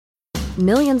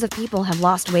Millions of people have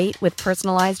lost weight with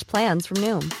personalized plans from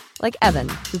Noom. Like Evan,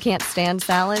 who can't stand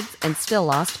salads and still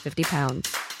lost 50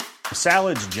 pounds.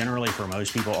 Salads generally for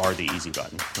most people are the easy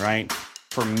button, right?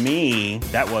 For me,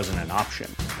 that wasn't an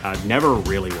option. I never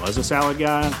really was a salad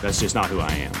guy. That's just not who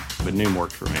I am. But Noom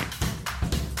worked for me.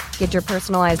 Get your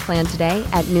personalized plan today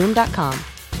at Noom.com.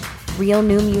 Real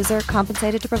Noom user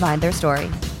compensated to provide their story.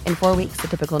 In 4 weeks, the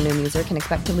typical Noom user can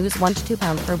expect to lose 1 to 2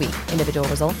 pounds per week. Individual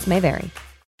results may vary.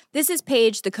 This is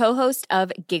Paige, the co-host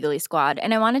of Giggly Squad,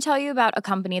 and I want to tell you about a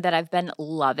company that I've been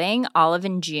loving, Olive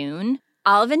 & June.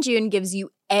 Olive & June gives you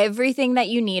everything that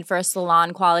you need for a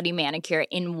salon-quality manicure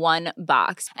in one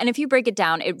box. And if you break it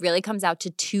down, it really comes out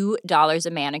to $2 a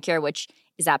manicure, which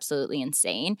is absolutely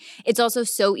insane. It's also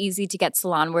so easy to get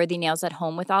salon-worthy nails at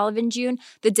home with Olive & June.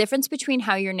 The difference between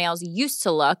how your nails used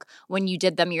to look when you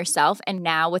did them yourself and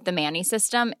now with the Mani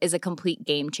system is a complete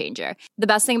game changer. The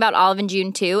best thing about Olive &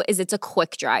 June, too, is it's a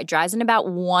quick dry. Dries in about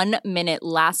 1 minute,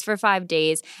 lasts for 5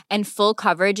 days, and full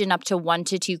coverage in up to 1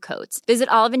 to 2 coats. Visit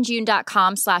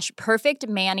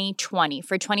oliveandjune.com/perfectmani20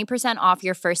 for 20% off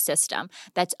your first system.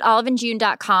 That's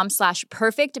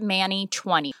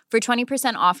oliveandjune.com/perfectmani20 for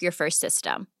 20% off your first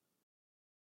system.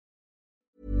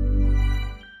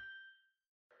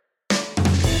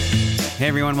 Hey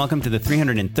everyone, welcome to the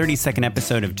 332nd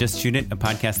episode of Just Shoot It, a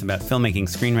podcast about filmmaking,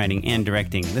 screenwriting, and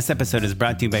directing. This episode is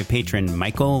brought to you by patron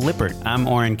Michael Lippert. I'm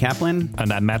Oren Kaplan.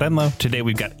 And I'm Matt Enlow. Today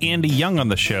we've got Andy Young on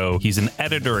the show. He's an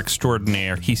editor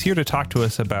extraordinaire. He's here to talk to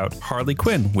us about Harley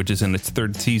Quinn, which is in its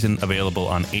 3rd season, available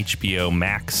on HBO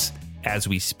Max as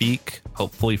we speak,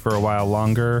 hopefully for a while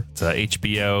longer. It's a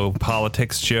HBO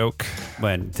politics joke.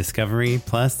 What, Discovery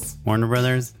Plus? Warner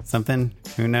Brothers? Something?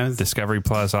 Who knows? Discovery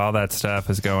Plus, all that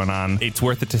stuff is going on. It's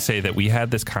worth it to say that we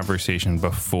had this conversation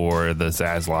before the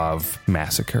Zaslav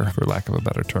massacre, for lack of a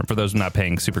better term. For those not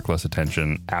paying super close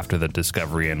attention, after the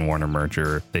Discovery and Warner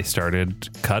merger, they started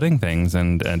cutting things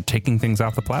and taking things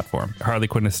off the platform. Harley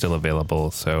Quinn is still available,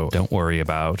 so don't worry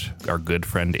about our good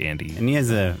friend Andy. And he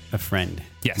has a friend.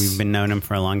 Yes. We've been knowing him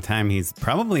for a long time. He's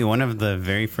probably one of the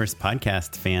very first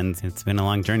podcast fans. It's been a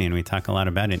long journey, and we talk a lot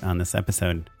about it on this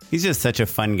episode. He's just such a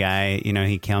fun guy. You know,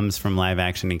 he comes from live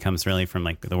action. He comes really from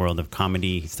like the world of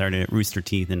comedy. He started at Rooster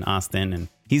Teeth in Austin, and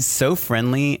he's so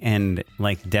friendly and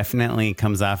like definitely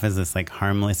comes off as this like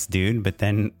harmless dude. But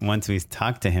then once we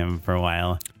talked to him for a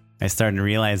while, I started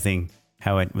realizing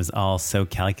how it was all so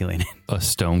calculated. A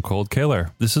stone cold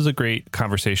killer. This is a great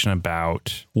conversation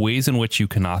about ways in which you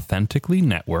can authentically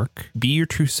network, be your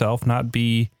true self, not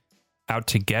be out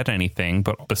to get anything,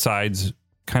 but besides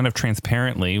kind of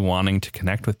transparently wanting to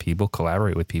connect with people,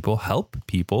 collaborate with people, help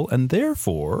people, and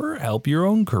therefore help your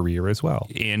own career as well.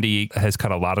 Andy has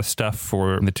cut a lot of stuff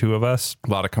for the two of us, a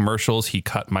lot of commercials. He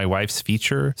cut my wife's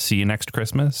feature, See You Next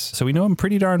Christmas. So we know him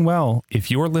pretty darn well.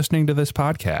 If you're listening to this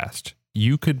podcast,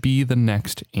 you could be the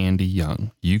next Andy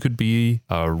Young. You could be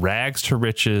a rags to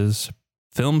riches,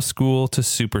 film school to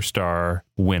superstar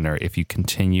winner if you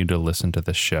continue to listen to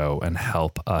the show and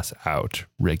help us out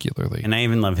regularly. And I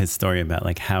even love his story about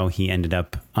like how he ended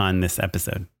up on this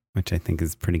episode, which I think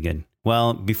is pretty good.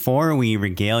 Well, before we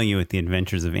regale you with the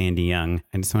adventures of Andy Young,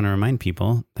 I just want to remind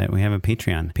people that we have a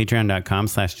Patreon.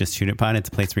 Patreon.com/justshootitpod. It's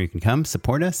a place where you can come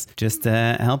support us, just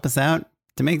help us out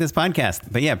to make this podcast.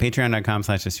 But yeah,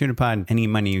 patreon.com/justshootitpod. Any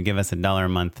money you give us, $1 a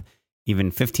month, even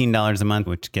 $15 a month,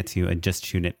 which gets you a Just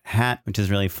Shoot It hat, which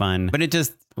is really fun. But it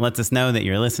just lets us know that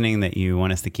you're listening, that you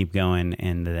want us to keep going,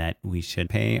 and that we should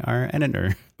pay our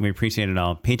editor. We appreciate it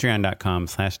all.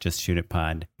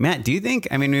 Patreon.com/justshootitpod. Matt, do you think,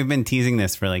 I mean, we've been teasing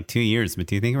this for like 2 years, but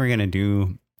do you think we're going to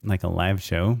do like a live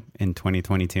show in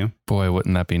 2022? Boy,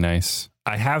 wouldn't that be nice?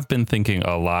 I have been thinking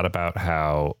a lot about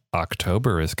how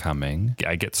October is coming.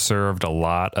 I get served a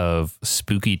lot of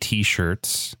spooky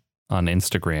t-shirts on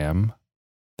Instagram.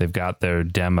 They've got their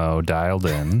demo dialed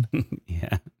in.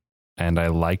 Yeah. And I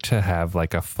like to have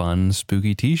like a fun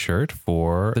spooky t-shirt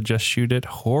for the Just Shoot It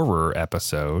horror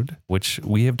episode, which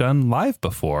we have done live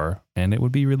before. And it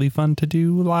would be really fun to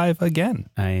do live again.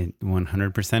 I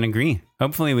 100% agree.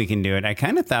 Hopefully we can do it. I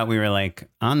kind of thought we were like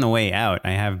on the way out.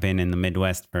 I have been in the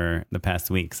Midwest for the past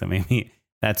week. So maybe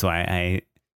that's why I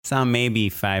saw maybe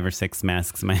 5 or 6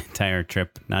 masks my entire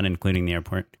trip, not including the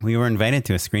airport. We were invited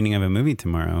to a screening of a movie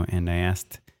tomorrow. And I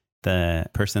asked the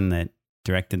person that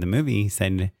directed the movie, he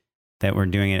said that we're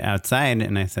doing it outside.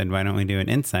 And I said, why don't we do it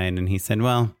inside? And he said,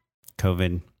 well,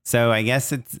 COVID. So I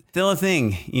guess it's still a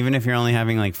thing, even if you're only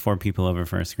having like 4 people over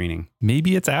for a screening.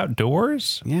 Maybe it's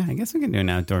outdoors? Yeah, I guess we can do an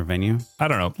outdoor venue. I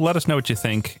don't know. Let us know what you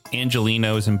think.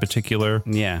 Angelinos in particular.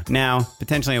 Yeah. Now,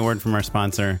 potentially a word from our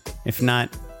sponsor. If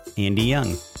not, Andy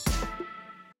Young.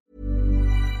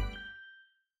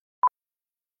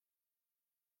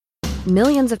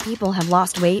 Millions of people have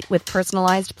lost weight with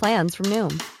personalized plans from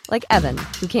Noom, like Evan,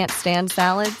 who can't stand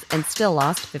salads and still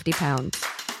lost 50 pounds.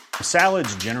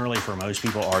 Salads generally for most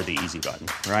people are the easy button,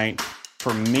 right?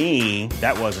 For me,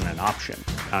 that wasn't an option.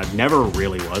 I never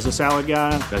really was a salad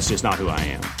guy. That's just not who I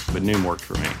am. But Noom worked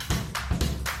for me.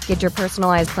 Get your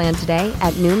personalized plan today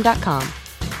at Noom.com.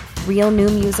 Real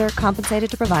Noom user compensated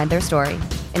to provide their story.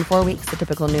 In 4 weeks, the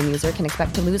typical Noom user can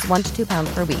expect to lose 1 to 2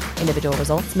 pounds per week. Individual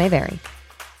results may vary.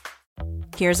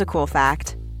 Here's a cool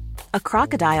fact. A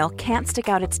crocodile can't stick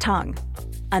out its tongue.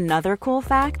 Another cool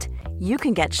fact, you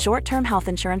can get short-term health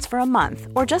insurance for a month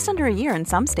or just under a year in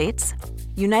some states.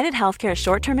 United Healthcare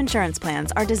short-term insurance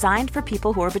plans are designed for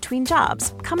people who are between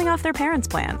jobs, coming off their parents'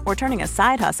 plan, or turning a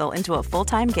side hustle into a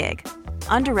full-time gig.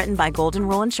 Underwritten by Golden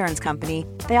Rule Insurance Company,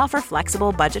 they offer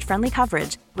flexible, budget-friendly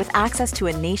coverage with access to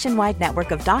a nationwide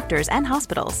network of doctors and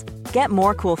hospitals. Get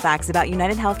more cool facts about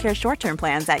United Healthcare short-term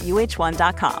plans at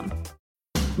uh1.com.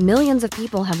 Millions of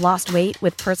people have lost weight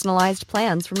with personalized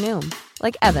plans from Noom,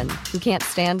 like Evan, who can't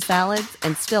stand salads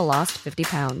and still lost 50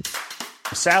 pounds.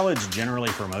 Salads generally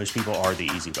for most people are the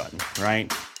easy button,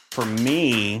 right? For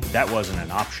me, that wasn't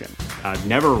an option. I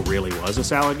never really was a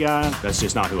salad guy. That's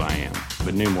just not who I am.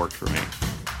 But Noom worked for me.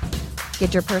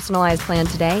 Get your personalized plan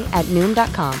today at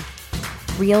Noom.com.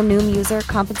 Real Noom user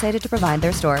compensated to provide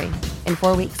their story. In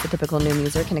 4 weeks, the typical Noom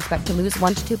user can expect to lose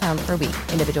 1 to 2 pounds per week.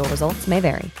 Individual results may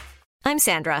vary. I'm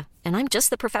Sandra, and I'm just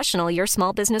the professional your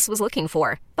small business was looking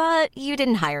for. But you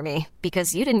didn't hire me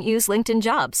because you didn't use LinkedIn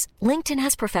Jobs. LinkedIn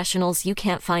has professionals you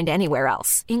can't find anywhere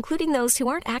else, including those who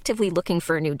aren't actively looking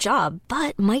for a new job,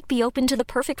 but might be open to the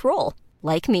perfect role,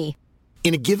 like me.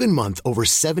 In a given month, over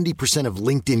 70% of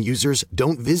LinkedIn users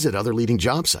don't visit other leading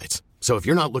job sites. So if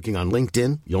you're not looking on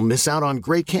LinkedIn, you'll miss out on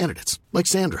great candidates like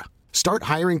Sandra. Start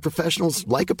hiring professionals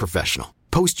like a professional.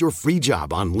 Post your free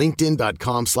job on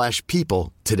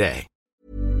linkedin.com/people today.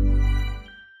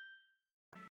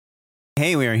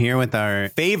 Hey, we are here with our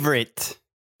favorite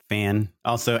fan,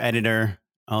 also editor,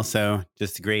 also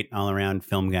just a great all-around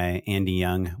film guy, Andy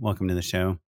Young. Welcome to the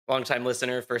show. Long-time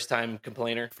listener, first-time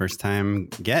complainer. First-time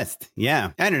guest.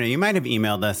 Yeah. I don't know. You might have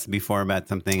emailed us before about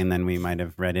something, and then we might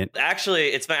have read it. Actually,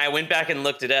 it's funny. I went back and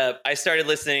looked it up. I started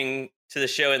listening to the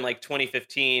show in like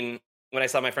 2015 when I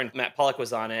saw my friend Matt Pollock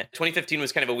was on it. 2015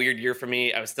 was kind of a weird year for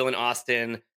me. I was still in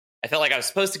Austin. I felt like I was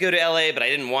supposed to go to LA, but I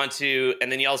didn't want to.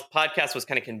 And then y'all's podcast was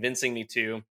kind of convincing me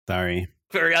to. Sorry.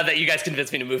 Forgot that you guys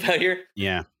convinced me to move out here.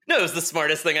 Yeah. No, it was the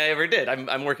smartest thing I ever did.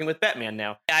 I'm working with Batman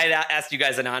now. I had asked you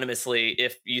guys anonymously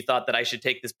if you thought that I should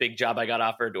take this big job I got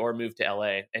offered or move to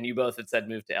LA. And you both had said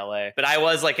move to LA. But I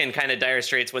was like in kind of dire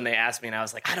straits when they asked me. And I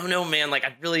was like, I don't know, man. Like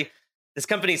this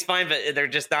company's fine, but they're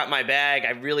just not my bag.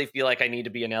 I really feel like I need to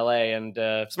be in LA. And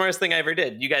smartest thing I ever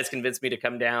did. You guys convinced me to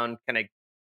come down, kind of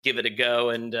give it a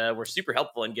go. And were super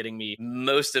helpful in getting me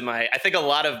most of I think a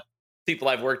lot of people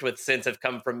I've worked with since have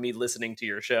come from me listening to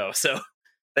your show. So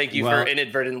thank you for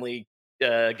inadvertently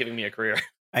giving me a career.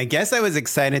 I guess I was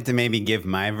excited to maybe give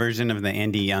my version of the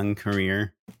Andy Young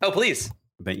career. Oh, please.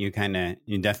 But you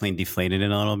definitely deflated it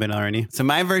a little bit already. So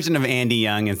my version of Andy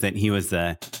Young is that he was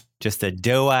just a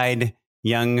doe-eyed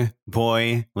young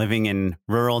boy living in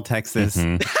rural Texas,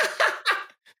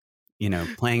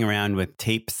 playing around with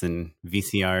tapes and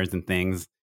VCRs and things.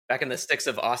 Back in the sticks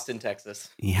of Austin, Texas.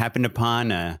 He happened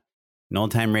upon an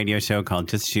old-time radio show called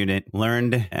Just Shoot It.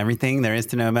 Learned everything there is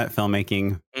to know about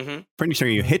filmmaking. Mm-hmm. Pretty sure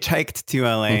you hitchhiked to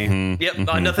LA. Mm-hmm.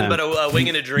 Yep, nothing but a wing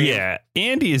and a dream. Yeah,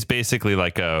 Andy is basically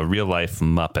like a real-life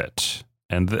Muppet.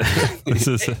 And this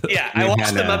is I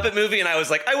watched the Muppet movie and I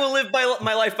was like, I will live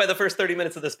my life by the first 30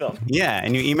 minutes of this film. Yeah,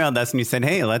 and you emailed us and you said,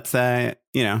 hey, let's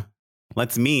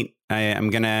meet.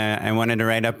 I wanted to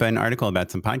write up an article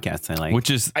about some podcasts I like.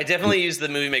 I definitely use the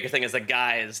movie maker thing as a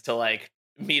guise to like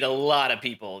meet a lot of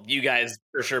people. You guys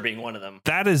for sure being one of them.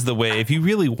 That is the way. If you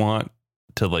really want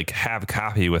to like have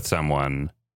coffee with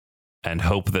someone and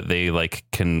hope that they like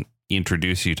can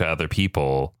introduce you to other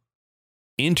people,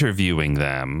 interviewing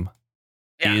them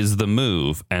is the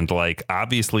move. And like,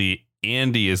 obviously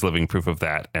Andy is living proof of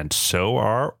that. And so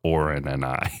are Oren and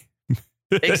I.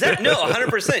 Exactly. No,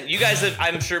 100%. You guys have,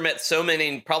 I'm sure, met so many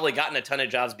and probably gotten a ton of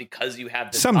jobs because you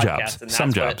have this podcast.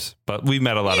 Some jobs, but we've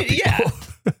met a lot of people. Yeah.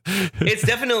 It's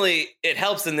definitely, it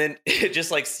helps. And then it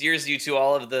just like steers you to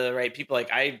all of the right people. Like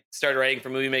I started writing for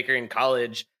Movie Maker in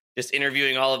college, just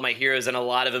interviewing all of my heroes. And a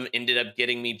lot of them ended up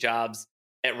getting me jobs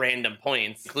at random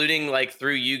points, including like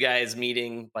through you guys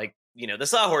meeting like, the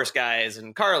Sawhorse guys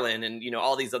and Carlin and,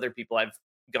 all these other people I've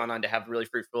gone on to have really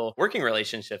fruitful working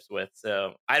relationships with.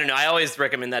 So I don't know. I always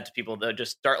recommend that to people, though.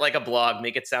 Just start like a blog,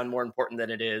 make it sound more important than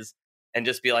it is. and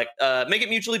just be like, make it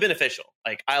mutually beneficial.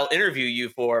 Like, I'll interview you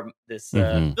for this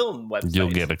film website.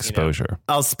 You'll get exposure.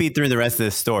 I'll speed through the rest of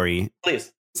this story.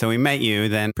 Please. So we met you,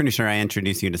 then pretty sure I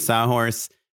introduced you to Sawhorse,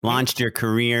 launched your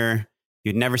career.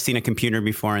 You'd never seen a computer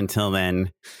before until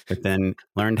then, but then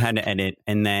learned how to edit.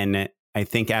 And then I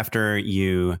think after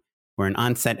you were an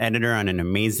on-set editor on an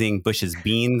amazing Bush's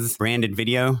Beans branded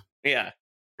video. Yeah.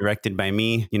 Directed by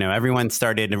me. Everyone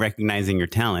started recognizing your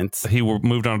talents. He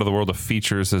moved on to the world of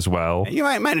features as well. You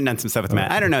might have done some stuff with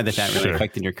Matt. I don't know that really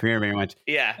affected your career very much.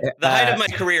 Yeah. The height of my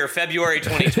career, February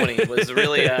 2020, was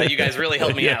really, you guys really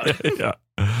helped me out. Yeah.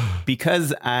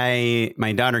 Because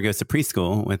my daughter goes to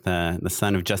preschool with the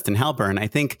son of Justin Halpern. I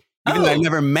think, even though I've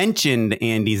never mentioned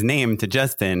Andy's name to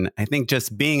Justin, I think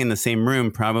just being in the same room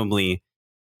probably,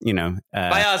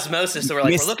 by osmosis, so we're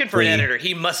like, we're looking for an editor.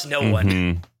 He must know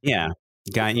one. Yeah.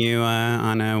 Got you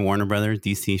on a Warner Brothers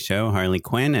DC show, Harley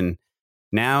Quinn. And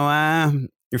now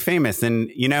you're famous.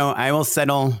 And, I will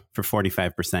settle for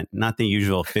 45%, not the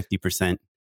usual 50%.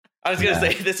 I was going to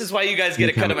say, this is why you guys get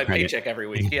a cut of my paycheck every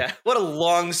week. Yeah. What a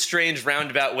long, strange,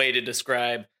 roundabout way to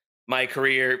describe my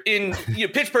career in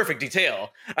pitch perfect detail.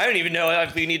 I don't even know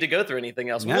if we need to go through anything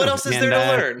else. No. What else is there to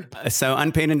learn? So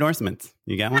unpaid endorsements.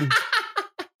 You got one?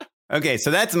 Okay,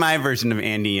 so that's my version of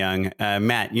Andy Young.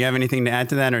 Matt, you have anything to add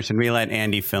to that, or should we let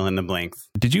Andy fill in the blanks?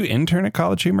 Did you intern at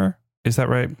College Humor? Is that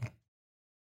right?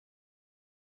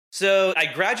 So I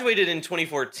graduated in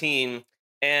 2014.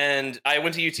 And I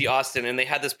went to UT Austin, and they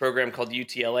had this program called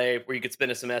UTLA where you could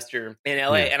spend a semester in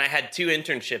LA. Yeah. And I had 2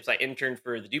 internships. I interned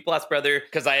for the Duplass brother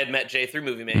because I had met Jay through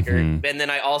Movie Maker. And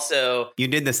then I also... You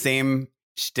did the same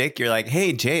shtick. You're like,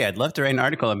 hey, Jay, I'd love to write an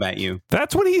article about you.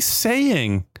 That's what he's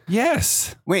saying.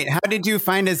 Yes. Wait, how did you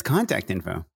find his contact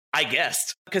info? I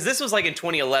guessed. Because this was like in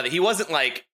 2011. He wasn't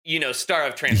like... star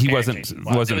of transparency.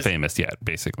 He wasn't famous yet,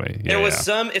 basically. There was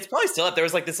it's probably still up. There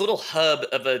was like this little hub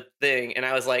of a thing. And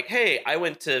I was like, hey, I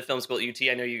went to film school at UT.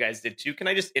 I know you guys did too. Can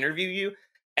I just interview you?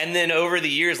 And then over the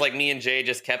years, like me and Jay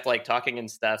just kept like talking and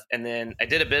stuff. And then I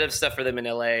did a bit of stuff for them in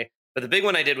LA. But the big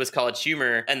one I did was College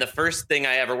Humor. And the first thing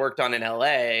I ever worked on in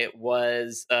LA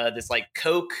was this like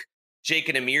Coke Jake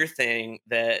and Amir thing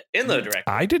that Inlo directed.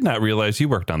 I did not realize you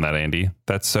worked on that, Andy.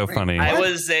 That's so funny. I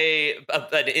was an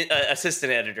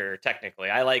assistant editor,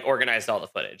 technically. I like organized all the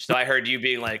footage. So I heard you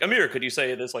being like, Amir, could you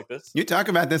say this like this? You talk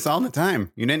about this all the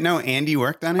time. You didn't know Andy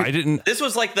worked on it? I didn't. This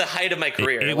was like the height of my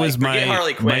career. It was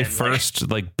my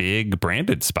first like big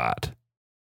branded spot.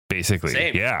 Basically.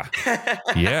 Same. Yeah.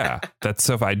 Yeah. That's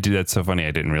so funny.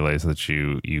 I didn't realize that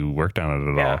you worked on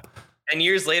it at all. And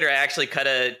years later, I actually cut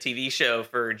a TV show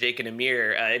for Jake and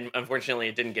Amir. And unfortunately,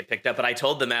 it didn't get picked up. But I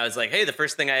told them, I was like, hey, the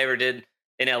first thing I ever did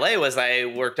in LA was I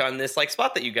worked on this like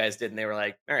spot that you guys did. And they were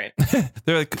like, all right.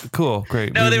 They're like, cool,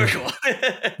 great. No, they were cool.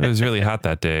 It was really hot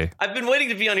that day. I've been waiting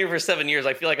to be on here for 7 years.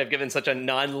 I feel like I've given such a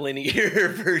non-linear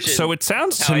version. So it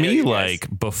sounds to me like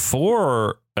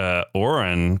before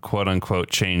Oren, quote unquote,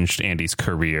 changed Andy's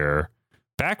career,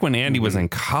 back when Andy was in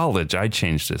college, I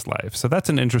changed his life. So that's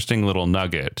an interesting little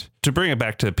nugget to bring it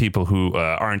back to people who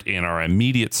aren't in our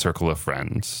immediate circle of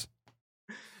friends.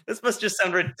 This must just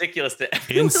sound ridiculous to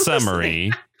everyone. In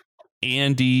summary,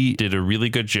 Andy did a really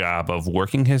good job of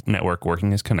working his network,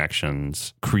 working his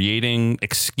connections, creating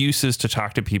excuses to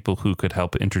talk to people who could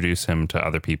help introduce him to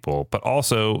other people. But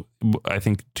also, I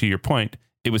think to your point,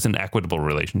 it was an equitable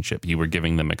relationship. You were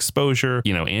giving them exposure.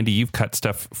 Andy, you've cut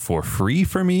stuff for free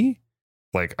for me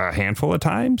like a handful of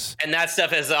times. And that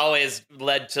stuff has always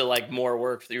led to like more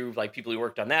work through like people who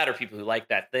worked on that or people who like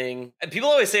that thing. And people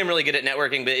always say I'm really good at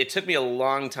networking, but it took me a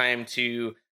long time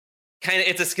to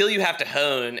it's a skill you have to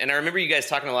hone. And I remember you guys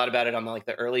talking a lot about it on like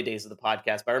the early days of the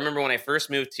podcast. But I remember when I first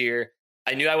moved here,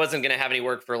 I knew I wasn't going to have any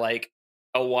work for like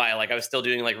a while. Like I was still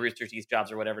doing like Rooster Teeth jobs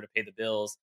or whatever to pay the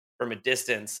bills from a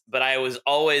distance. But I was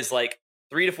always like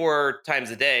 3 to 4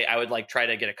 times a day, I would like try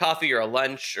to get a coffee or a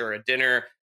lunch or a dinner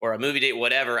or a movie date,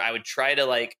 whatever. I would try to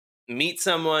like meet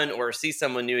someone or see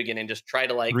someone new again and just try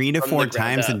to like 3 to 4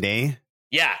 times a day.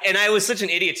 Yeah. And I was such an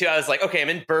idiot too. I was like, okay, I'm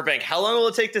in Burbank. How long will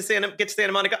it take to get to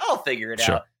Santa Monica? I'll figure it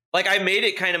out. Like I made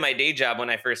it kind of my day job when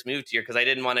I first moved here because I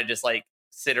didn't want to just like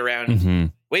sit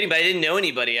around waiting, but I didn't know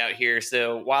anybody out here.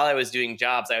 So while I was doing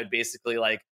jobs, I would basically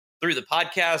like through the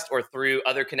podcast or through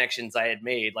other connections I had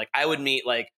made, like I would meet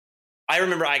like, I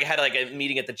remember I had like a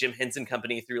meeting at the Jim Henson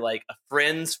Company through like a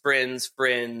friend's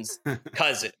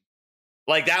cousin.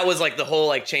 Like that was like the whole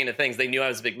like chain of things. They knew I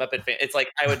was a big Muppet fan. It's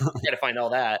like I would try to find all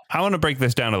that. I want to break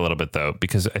this down a little bit though,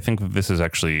 because I think this is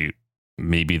actually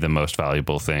maybe the most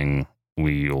valuable thing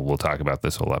we'll talk about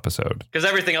this whole episode. Because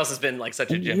everything else has been like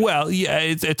such a gym. Well, yeah,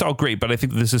 it's all great, but I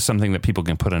think this is something that people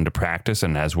can put into practice.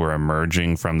 And as we're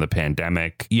emerging from the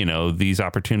pandemic, these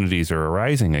opportunities are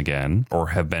arising again, or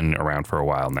have been around for a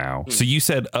while now. So you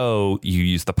said, you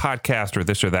use the podcast or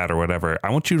this or that or whatever.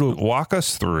 I want you to walk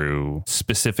us through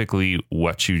specifically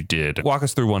what you did. Walk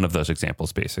us through one of those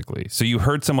examples, basically. So you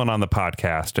heard someone on the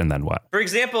podcast, and then what? For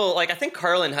example, like I think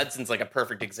Carlin Hudson's like a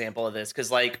perfect example of this,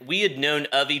 because like we had known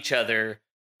of each other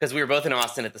because we were both in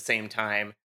Austin at the same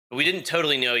time. But we didn't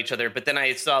totally know each other. But then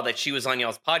I saw that she was on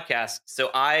y'all's podcast. So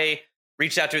I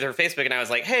reached out to her Facebook and I was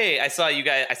like, hey, I saw you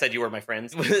guys. I said you were my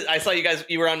friends. I saw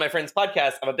you were on my friend's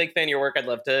podcast. I'm a big fan of your work. I'd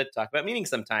love to talk about meetings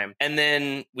sometime. And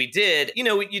then we did,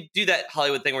 you do that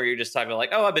Hollywood thing where you're just talking about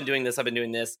like, oh, I've been doing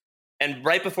this. And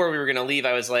right before we were going to leave,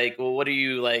 I was like, well, what are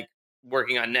you like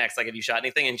working on next? Like, have you shot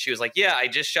anything? And she was like, yeah, I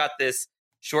just shot this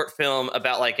short film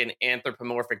about like an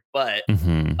anthropomorphic butt.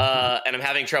 And I'm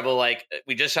having trouble, like,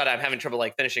 we just shot it. I'm having trouble,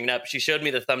 like, finishing it up. She showed me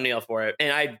the thumbnail for it.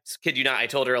 And I kid you not, I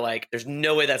told her, like, there's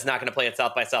no way that's not going to play at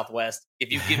South by Southwest.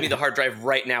 If you give me the hard drive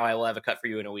right now, I will have a cut for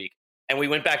you in a week. And we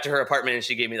went back to her apartment and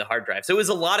she gave me the hard drive. So it was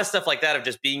a lot of stuff like that of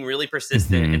just being really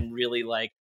persistent and really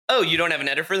like, oh, you don't have an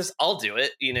editor for this? I'll do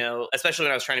it, especially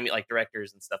when I was trying to meet like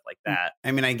directors and stuff like that.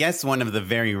 I mean, I guess one of the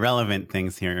very relevant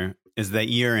things here is that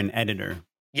you're an editor.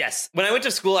 Yes. When I went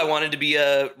to school, I wanted to be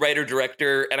a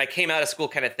writer-director, and I came out of school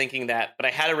kind of thinking that, but I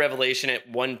had a revelation at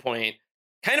one point,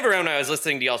 kind of around when I was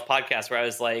listening to y'all's podcast, where I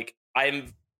was like,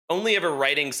 I'm only ever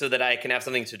writing so that I can have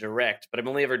something to direct, but I'm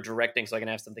only ever directing so I can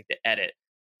have something to edit.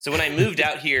 So when I moved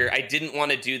out here, I didn't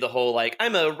want to do the whole, like,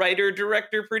 I'm a writer,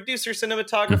 director, producer,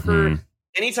 cinematographer.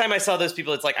 Anytime I saw those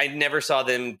people, it's like I never saw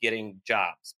them getting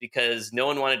jobs because no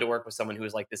one wanted to work with someone who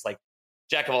was like this, like,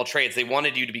 jack of all trades. They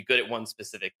wanted you to be good at one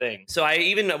specific thing. So I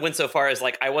even went so far as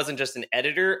like, I wasn't just an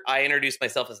editor. I introduced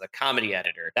myself as a comedy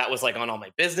editor. That was like on all my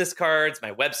business cards,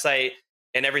 my website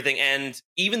and everything. And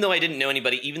even though I didn't know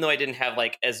anybody, even though I didn't have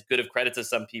like as good of credits as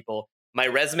some people, my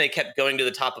resume kept going to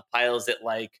the top of piles at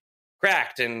like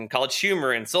Cracked and College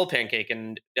Humor and Soul Pancake.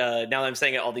 And now that I'm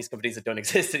saying it, all these companies that don't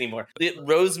exist anymore. It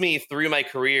rose me through my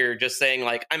career just saying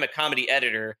like, I'm a comedy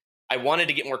editor. I wanted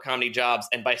to get more comedy jobs.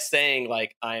 And by saying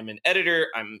like, I'm an editor,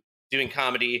 I'm doing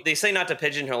comedy, they say not to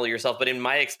pigeonhole yourself. But in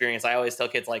my experience, I always tell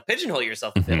kids like pigeonhole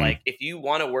yourself. Like if you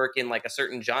want to work in like a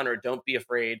certain genre, don't be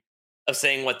afraid of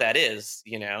saying what that is,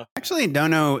 Actually,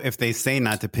 don't know if they say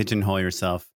not to pigeonhole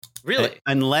yourself. Really?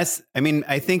 Unless, I mean,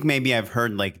 I think maybe I've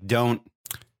heard like, don't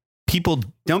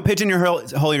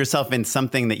pigeonhole yourself in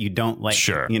something that you don't like.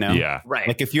 Sure. Yeah. Right.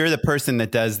 Like if you're the person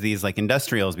that does these like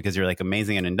industrials because you're like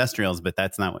amazing at industrials, but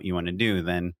that's not what you want to do,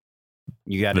 then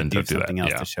you got to do something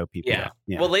else to show people.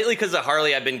 Yeah. Well, lately, because of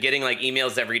Harley, I've been getting like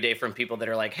emails every day from people that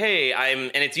are like, hey,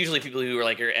 and it's usually people who are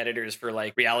like your editors for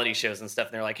like reality shows and stuff.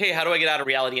 And they're like, hey, how do I get out of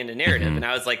reality into narrative? And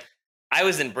I was like, I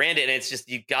was in branded, and it's just,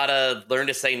 you got to learn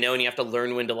to say no, and you have to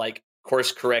learn when to like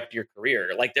course correct your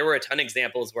career. Like there were a ton of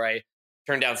examples where I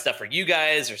turned down stuff for you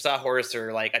guys or Sawhorse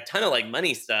or like a ton of like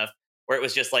money stuff where it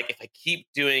was just like, if I keep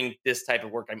doing this type of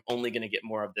work, I'm only going to get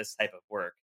more of this type of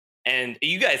work. And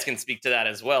you guys can speak to that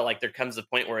as well. Like there comes a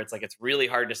point where it's like, it's really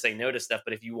hard to say no to stuff.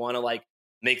 But if you want to like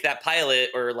make that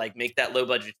pilot or like make that low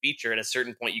budget feature, at a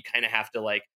certain point, you kind of have to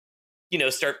like,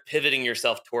 start pivoting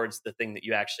yourself towards the thing that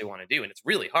you actually want to do. And it's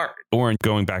really hard. Or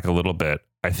going back a little bit,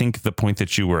 I think the point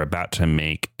that you were about to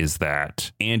make is that,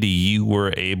 Andy, you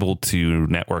were able to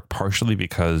network partially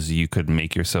because you could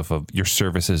make your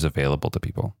services available to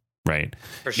people, right?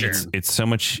 For sure. It's so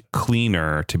much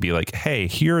cleaner to be like, hey,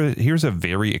 here's a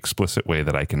very explicit way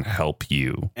that I can help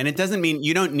you. And it doesn't mean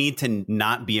you don't need to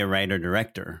not be a writer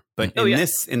director, but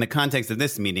in the context of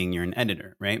this meeting, you're an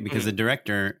editor, right? Because a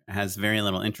director has very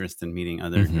little interest in meeting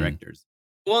other directors.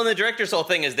 Well, and the director's whole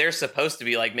thing is they're supposed to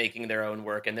be like making their own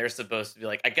work, and they're supposed to be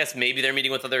like, I guess maybe they're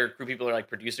meeting with other crew people or like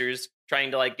producers trying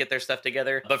to like get their stuff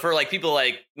together. But for like people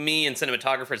like me and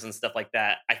cinematographers and stuff like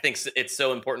that, I think it's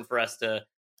so important for us to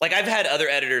like, I've had other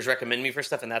editors recommend me for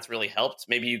stuff, and that's really helped.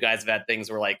 Maybe you guys have had things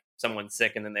where like someone's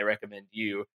sick and then they recommend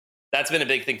you. That's been a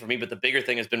big thing for me. But the bigger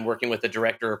thing has been working with a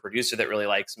director or producer that really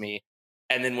likes me.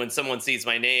 And then when someone sees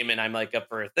my name and I'm like up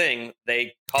for a thing,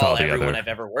 they call everyone I've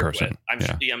ever worked with. I'm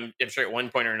sure at one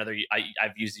point or another,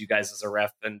 I've used you guys as a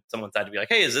ref, and someone's had to be like,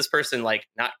 hey, is this person like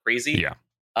not crazy? Yeah.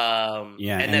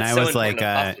 And I was like,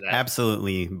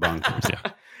 absolutely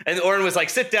bonkers. And Oren was like,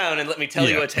 sit down and let me tell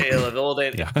you a tale of old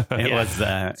It was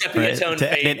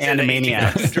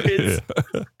Animaniacs.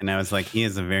 And I was like, he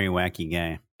is a very wacky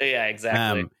guy. Yeah,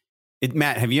 exactly.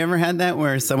 Matt, have you ever had that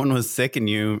where someone was sick and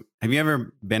have you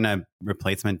ever been a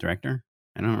replacement director?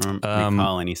 I don't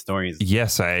recall any stories.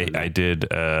 Yes, I did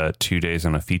 2 days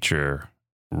on a feature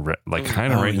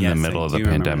kind of right in the middle of the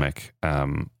pandemic.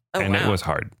 Oh, and wow. it was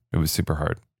hard. It was super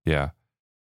hard. Yeah.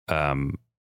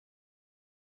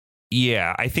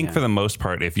 Yeah, I think for the most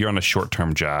part, if you're on a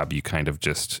short-term job, you kind of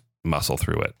just muscle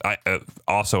through it.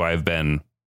 I've been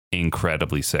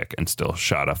incredibly sick and still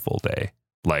shot a full day,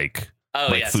 like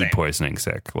food same. poisoning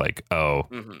sick. I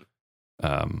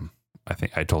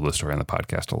think I told this story on the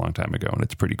podcast a long time ago, and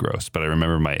it's pretty gross. But I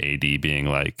remember my AD being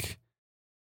like,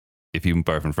 "If you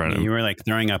barf in front of me, you were like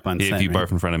throwing up on set. If you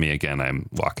barf in front of me again, I'm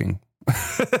walking."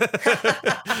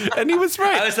 And he was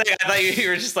right. I thought you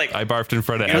were just like, I barfed in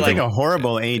front of You're everyone. like a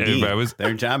horrible AD.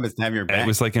 Their job is to have your back. It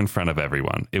was like in front of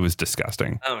everyone. It was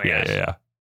disgusting. Oh my gosh. Yeah.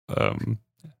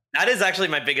 That is actually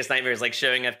my biggest nightmare, is like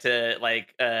showing up to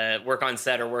like work on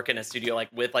set or work in a studio like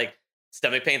with like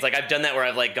stomach pains. Like I've done that where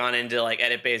I've like gone into like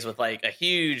edit bays with like a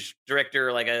huge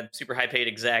director, like a super high paid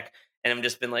exec, and I'm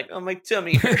just been like, oh, my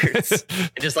tummy hurts.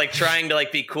 And just like trying to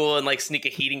like be cool and like sneak a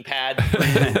heating pad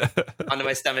onto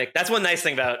my stomach. That's one nice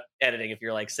thing about editing. If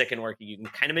you're like sick and working, you can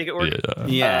kind of make it work.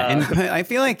 Yeah. And I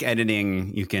feel like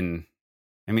editing, you can,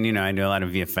 I mean, I do a lot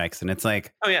of VFX, and it's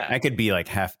like, I could be like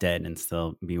half dead and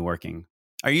still be working.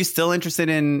 Are you still interested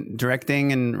in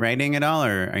directing and writing at all?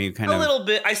 Or are you kind of a little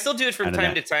bit? I still do it from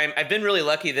time to time. I've been really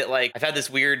lucky that like I've had this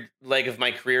weird leg of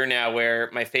my career now where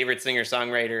my favorite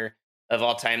singer-songwriter of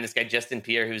all time, this guy Justin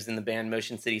Pierre, who's in the band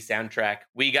Motion City Soundtrack,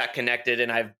 we got connected, and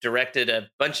I've directed a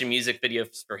bunch of music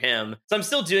videos for him. So I'm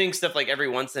still doing stuff like every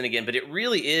once and again, but it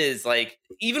really is like,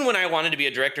 even when I wanted to be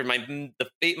a director, my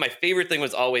favorite thing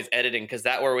was always editing, because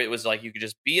that where it was like you could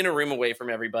just be in a room away from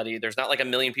everybody. There's not like a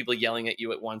million people yelling at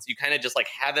you at once. You kind of just like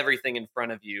have everything in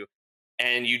front of you,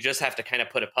 and you just have to kind of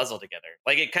put a puzzle together.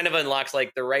 Like it kind of unlocks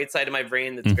like the right side of my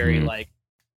brain that's very like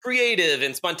creative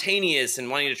and spontaneous and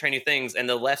wanting to try new things, and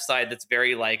the left side that's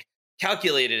very like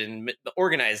calculated and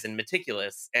organized and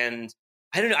meticulous. And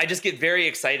I don't know, I just get very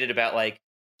excited about like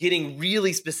getting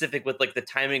really specific with like the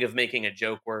timing of making a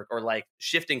joke work, or like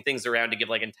shifting things around to give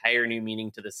like entire new meaning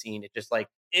to the scene. It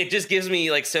just gives me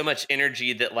like so much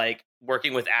energy that like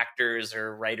working with actors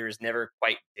or writers never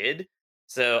quite did.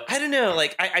 So I don't know,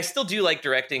 like I still do like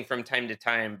directing from time to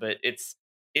time, but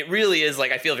it really is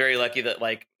like, I feel very lucky that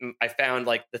like I found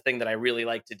like the thing that I really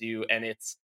like to do. And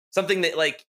it's something that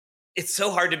like, it's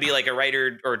so hard to be like a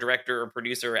writer or director or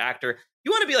producer or actor.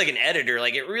 You want to be like an editor.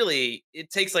 Like it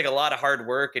takes like a lot of hard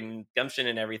work and gumption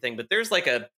and everything. But there's like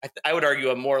I would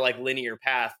argue a more like linear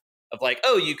path of like,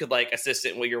 oh, you could like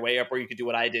assistant your way up, or you could do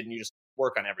what I did and you just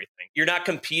work on everything. You're not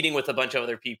competing with a bunch of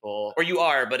other people, or you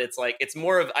are, but it's like, it's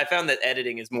more of, I found that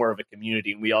editing is more of a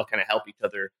community, and we all kind of help each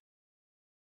other.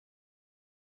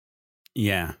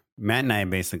 Yeah. Matt and I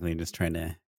basically just try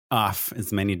to off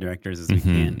as many directors as we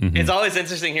can. It's always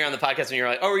interesting here on the podcast when you're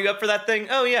like, oh, were you up for that thing?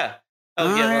 Oh, yeah.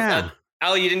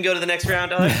 Oh, you didn't go to the next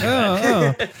round?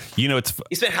 Oh. You know, it's...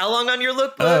 You spent how long on your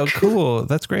lookbook? Oh, cool.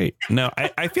 That's great. No,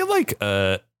 I feel like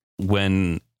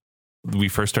when we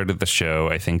first started the show,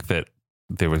 I think that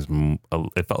there was...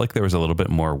 it felt like there was a little bit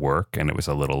more work, and it was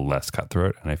a little less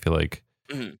cutthroat. And I feel like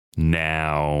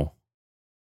now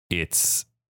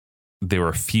there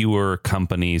are fewer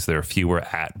companies, there are fewer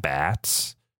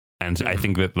at-bats. And I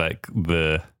think that like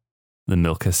the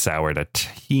milk has soured a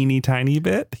teeny tiny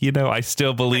bit. You know, I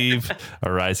still believe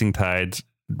a rising tide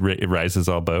rises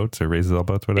all boats, or raises all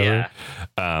boats, whatever.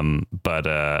 Yeah.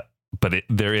 But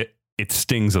it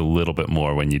stings a little bit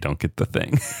more when you don't get the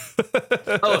thing.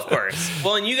 Oh, of course.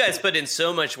 Well, and you guys put in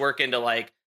so much work into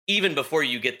like, even before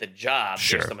you get the job,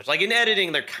 there's so much. Like in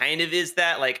editing, there kind of is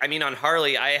that. Like, I mean, on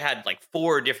Harley, I had like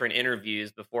 4 different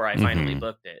interviews before I finally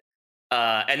booked it.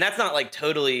 And that's not like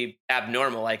totally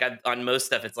abnormal. Like on most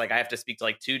stuff, it's like I have to speak to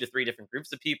like 2 to 3 different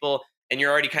groups of people, and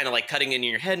you're already kind of like cutting in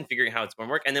your head and figuring how it's going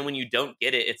to work. And then when you don't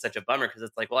get it, it's such a bummer, because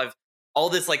it's like, well, I've all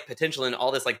this like potential and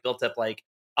all this like built up like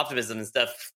optimism and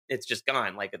stuff. It's just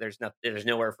gone. Like there's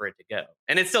nowhere for it to go.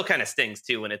 And it still kind of stings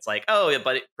too when it's like, oh,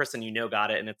 but person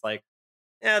got it, and it's like,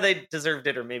 yeah, they deserved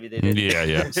it, or maybe they didn't.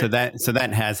 Yeah. So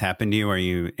that has happened to you, where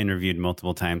you interviewed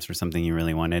multiple times for something you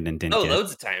really wanted and didn't get?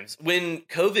 Loads of times. When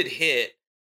COVID hit,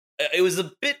 it was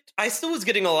a bit, I still was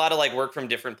getting a lot of like work from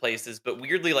different places, but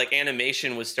weirdly like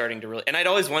animation was starting to really, and I'd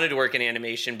always wanted to work in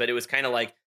animation, but it was kind of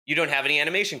like, you don't have any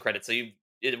animation credits, so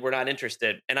we're not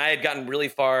interested. And I had gotten really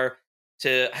far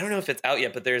to, I don't know if it's out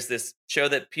yet, but there's this show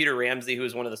that Peter Ramsey, who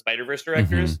is one of the Spider-Verse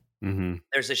directors,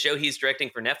 there's a show he's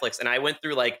directing for Netflix. And I went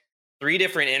through like 3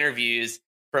 different interviews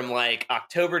from like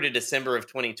October to December of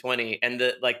 2020. And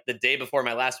the day before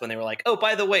my last one, they were like, oh,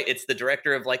 by the way, it's the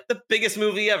director of like the biggest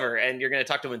movie ever, and you're going to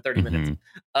talk to him in 30 minutes.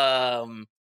 And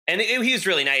he was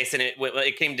really nice. And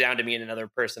it came down to me and another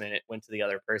person, and it went to the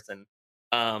other person.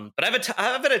 But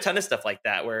I've had a ton of stuff like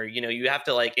that where, you have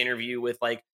to like interview with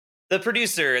like the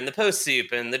producer and the post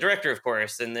soup and the director, of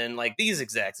course, and then like these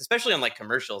execs, especially on like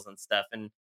commercials and stuff. And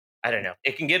I don't know,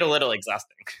 it can get a little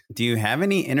exhausting. Do you have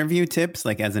any interview tips,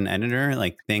 like as an editor,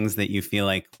 like things that you feel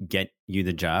like get you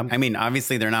the job? I mean,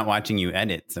 obviously they're not watching you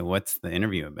edit. So what's the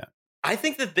interview about? I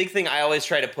think the big thing I always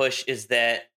try to push is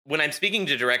that when I'm speaking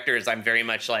to directors, I'm very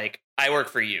much like, I work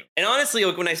for you. And honestly,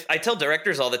 like when I tell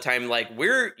directors all the time, like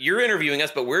you're interviewing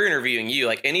us, but we're interviewing you.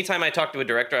 Like anytime I talk to a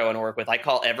director I want to work with, I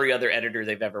call every other editor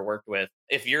they've ever worked with.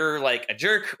 If you're like a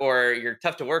jerk or you're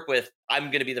tough to work with, I'm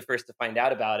going to be the first to find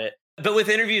out about it. But with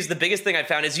interviews, the biggest thing I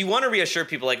found is you want to reassure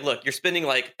people like, look, you're spending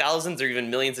like thousands or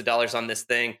even millions of dollars on this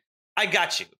thing. I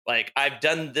got you. Like I've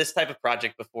done this type of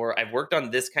project before. I've worked on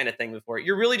this kind of thing before.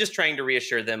 You're really just trying to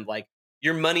reassure them like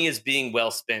your money is being well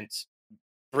spent.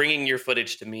 Bringing your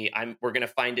footage to me, we're going to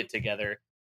find it together.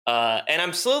 And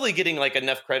I'm slowly getting like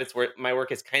enough credits where my work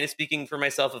is kind of speaking for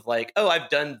myself of like, oh, I've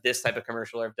done this type of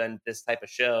commercial or I've done this type of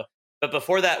show. But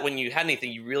before that, when you had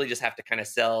anything, you really just have to kind of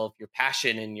sell your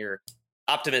passion and your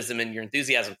optimism and your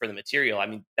enthusiasm for the material. I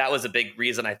mean, that was a big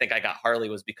reason I think I got Harley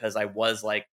was because I was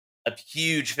like a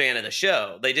huge fan of the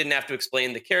show. They didn't have to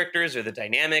explain the characters or the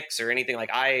dynamics or anything. Like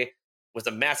I was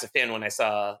a massive fan when I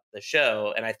saw the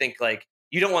show. And I think like,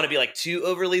 you don't want to be like too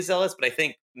overly zealous, but I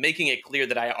think making it clear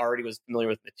that I already was familiar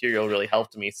with material really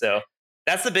helped me. So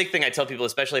that's the big thing I tell people,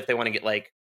 especially if they want to get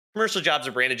like commercial jobs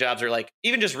or branded jobs or like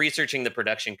even just researching the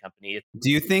production company.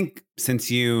 Do you think, since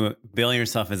you bill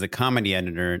yourself as a comedy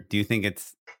editor, do you think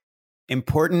it's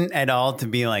important at all to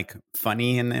be like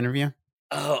funny in the interview?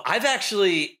 Oh, I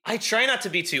try not to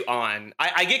be too on.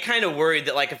 I get kind of worried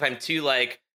that like if I'm too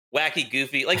like wacky,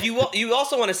 goofy, like you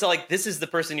also want to sell like this is the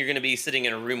person you're going to be sitting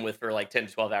in a room with for like 10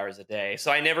 to 12 hours a day.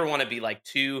 So I never want to be like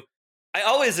too, I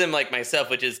always am like myself,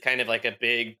 which is kind of like a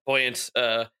big buoyant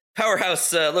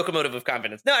powerhouse locomotive of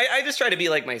confidence. No, I just try to be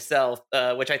like myself,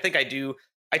 which I think I do.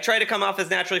 I try to come off as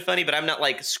naturally funny, but I'm not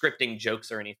like scripting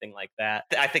jokes or anything like that.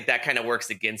 I think that kind of works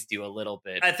against you a little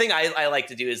bit. I think I like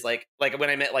to do is like when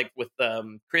I met like with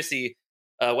Chrissy,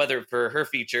 whether for her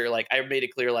feature, like I made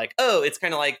it clear, like, oh, it's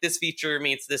kind of like this feature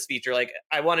meets this feature. Like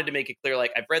I wanted to make it clear,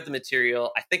 like I've read the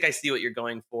material. I think I see what you're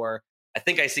going for. I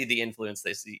think I see the influence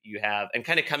that you have, and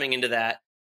kind of coming into that,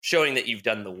 showing that you've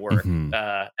done the work. Mm-hmm.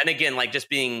 And again, like just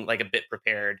being like a bit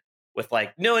prepared with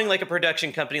like knowing like a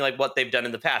production company, like what they've done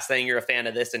in the past, saying you're a fan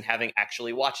of this and having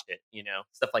actually watched it,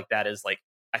 stuff like that is like,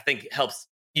 I think helps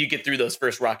you get through those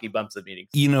first rocky bumps of meetings.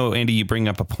 Andy, you bring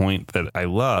up a point that I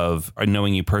love.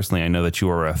 Knowing you personally, I know that you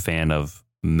are a fan of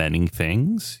many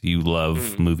things. You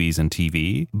love movies and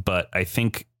TV, but I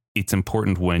think it's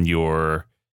important when you're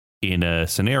in a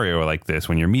scenario like this,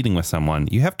 when you're meeting with someone,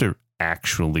 you have to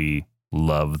actually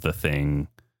love the thing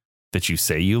that you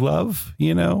say you love,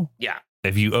 Yeah.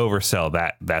 If you oversell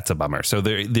that, that's a bummer. So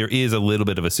there is a little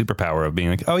bit of a superpower of being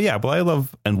like, oh yeah, well, I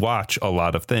love and watch a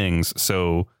lot of things.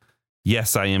 So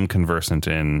yes, I am conversant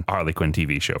in Harley Quinn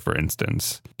TV show, for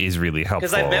instance, is really helpful.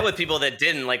 Because I've met with people that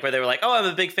didn't, like where they were like, oh, I'm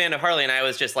a big fan of Harley. And I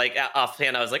was just like,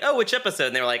 offhand, I was like, oh, which episode?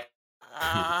 And they were like,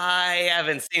 I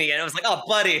haven't seen it yet. And I was like, oh,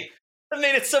 buddy, that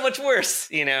made it so much worse,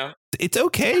 It's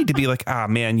okay to be like,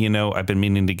 man, I've been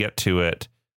meaning to get to it.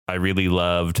 I really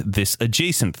loved this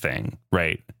adjacent thing,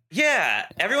 right? Yeah,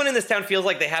 everyone in this town feels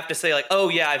like they have to say like, oh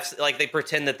yeah, they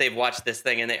pretend that they've watched this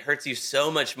thing, and it hurts you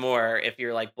so much more if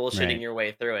you're like bullshitting your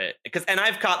way through it. And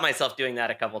I've caught myself doing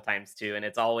that a couple times too, and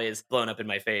it's always blown up in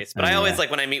my face. But I always like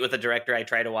when I meet with a director, I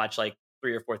try to watch like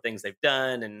 3 or 4 things they've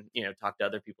done, and talk to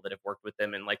other people that have worked with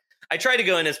them, and like I try to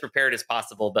go in as prepared as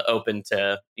possible, but open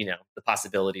to the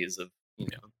possibilities of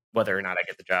whether or not I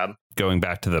get the job. Going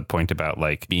back to the point about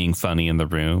like being funny in the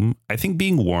room, I think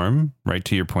being warm, right,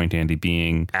 to your point, Andy,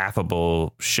 being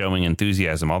affable, showing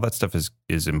enthusiasm, all that stuff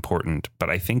is important. But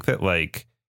I think that like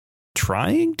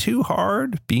trying too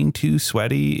hard, being too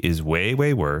sweaty is way,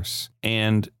 way worse.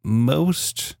 And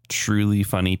most truly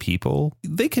funny people,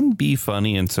 they can be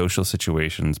funny in social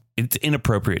situations. It's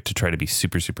inappropriate to try to be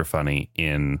super, super funny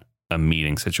in a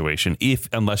meeting situation,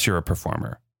 unless you're a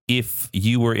performer. If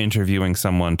you were interviewing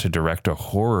someone to direct a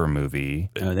horror movie,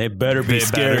 they better be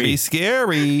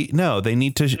scary. No, they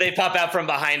need to. They pop out from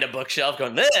behind a bookshelf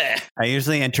going, bleh. I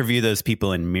usually interview those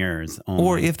people in mirrors only.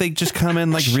 Or if they just come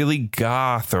in like really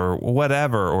goth or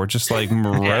whatever, or just like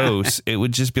morose, it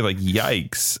would just be like,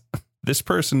 yikes, this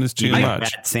person is too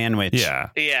much. That sandwich.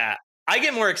 Yeah. Yeah. I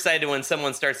get more excited when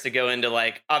someone starts to go into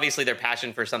like, obviously their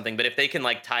passion for something, but if they can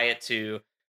like tie it to,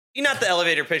 not the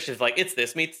elevator pitch is like, it's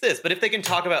this meets this, but if they can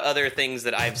talk about other things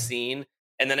that I've seen,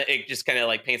 and then it just kind of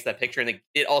like paints that picture, and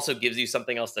it also gives you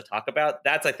something else to talk about.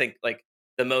 That's, I think, like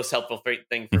the most helpful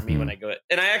thing for me when I go.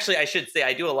 And I should say,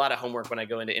 I do a lot of homework when I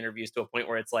go into interviews, to a point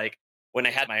where it's like, when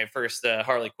I had my first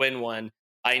Harley Quinn one,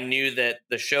 I knew that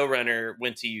the showrunner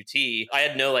went to UT. I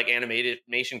had no like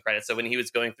animation credits. So when he was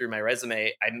going through my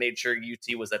resume, I made sure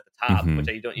UT was at the top, which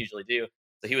I don't usually do.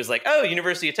 So he was like, oh,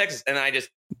 University of Texas. And I just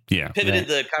pivoted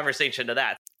the conversation to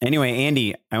that. Anyway,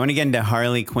 Andy, I want to get into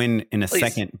Harley Quinn in a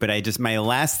second, but my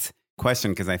last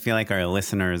question, because I feel like our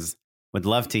listeners would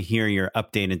love to hear your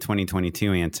updated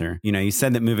 2022 answer. You know, you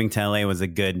said that moving to LA was a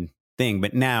good thing,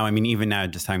 but now, I mean, even now,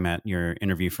 just talking about your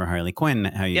interview for Harley Quinn,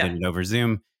 how you did it over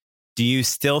Zoom, do you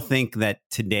still think that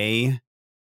today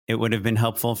it would have been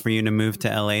helpful for you to move to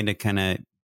LA to kind of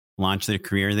launch the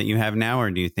career that you have now? Or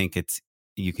do you think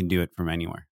you can do it from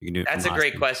anywhere? You can do it. That's a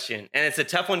great question. And it's a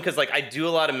tough one, because like I do a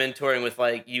lot of mentoring with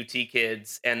like UT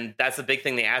kids. And that's the big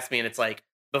thing they ask me. And it's like,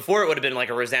 before it would have been like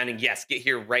a resounding yes, get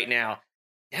here right now.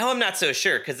 Now I'm not so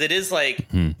sure, because it is like,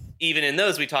 even in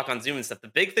those, we talk on Zoom and stuff. The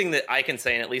big thing that I can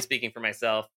say, and at least speaking for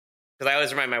myself, because I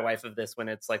always remind my wife of this when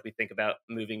it's like we think about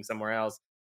moving somewhere else,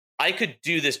 I could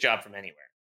do this job from anywhere,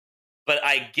 but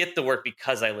I get the work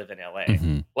because I live in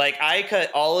LA. Like I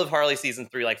cut all of Harley season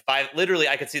 3, like literally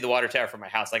I could see the water tower from my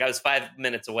house. Like I was 5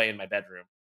 minutes away in my bedroom.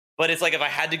 But it's like, if I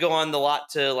had to go on the lot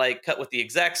to like cut with the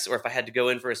execs, or if I had to go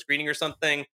in for a screening or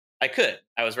something, I could.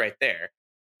 I was right there.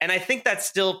 And I think that's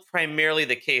still primarily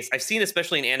the case. I've seen,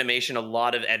 especially in animation, a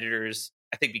lot of editors,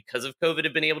 I think because of COVID,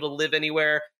 have been able to live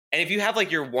anywhere. And if you have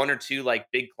like your 1 or 2 like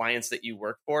big clients that you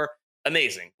work for,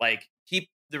 amazing. Like keep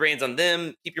the reins on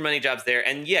them, keep your money jobs there.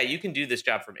 And yeah, you can do this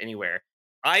job from anywhere.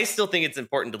 I still think it's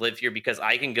important to live here, because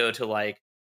I can go to like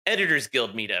Editors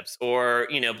Guild meetups, or,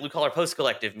 you know, Blue Collar Post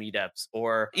Collective meetups,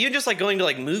 or even just like going to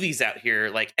like movies out here.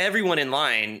 Like everyone in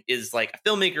line is like a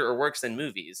filmmaker or works in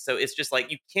movies. So it's just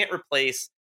like, you can't replace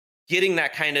getting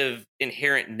that kind of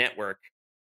inherent network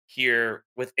here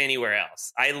with anywhere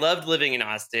else. I loved living in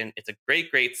Austin. It's a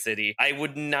great, great city. I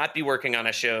would not be working on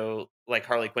a show like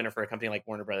Harley Quinn or for a company like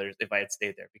Warner Brothers if I had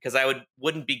stayed there, because I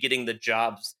wouldn't be getting the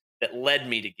jobs that led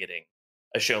me to getting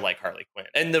a show like Harley Quinn,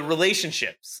 and the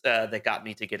relationships that got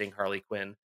me to getting Harley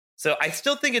Quinn. So I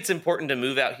still think it's important to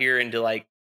move out here and to like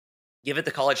give it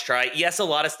the college try. Yes, a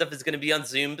lot of stuff is going to be on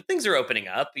Zoom, but things are opening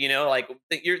up, you know, like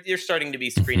you're starting to be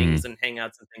screenings and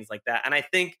hangouts and things like that. And I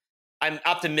think I'm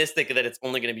optimistic that it's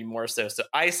only going to be more so. So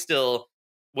I still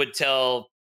would tell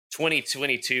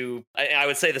 2022, I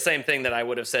would say the same thing that I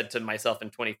would have said to myself in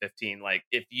 2015. Like,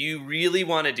 if you really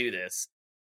want to do this,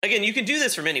 again, you can do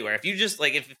this from anywhere. If you just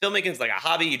like, if filmmaking is like a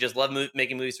hobby, you just love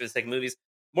making movies for the sake of movies,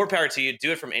 more power to you.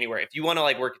 Do it from anywhere. If you want to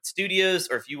like work at studios,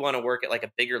 or if you want to work at like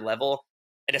a bigger level,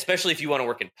 and especially if you want to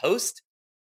work in post,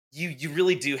 you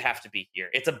really do have to be here.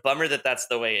 It's a bummer that that's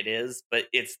the way it is, but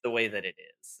it's the way that it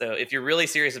is. So if you're really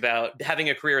serious about having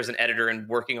a career as an editor and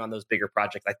working on those bigger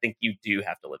projects, I think you do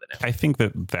have to live in it. I think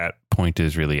that point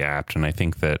is really apt. And I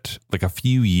think that like a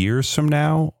few years from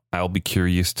now, I'll be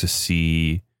curious to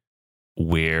see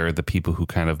where the people who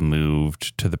kind of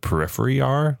moved to the periphery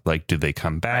are. Like, do they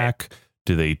come back? Right.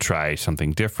 Do they try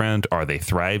something different? Are they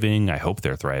thriving? I hope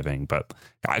they're thriving. But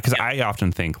because I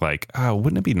often think like, oh,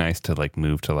 wouldn't it be nice to like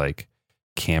move to like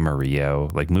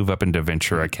Camarillo, like move up into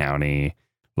Ventura County,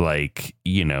 like,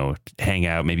 you know, hang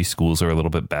out. Maybe schools are a little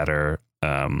bit better.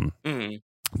 The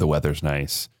weather's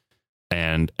nice.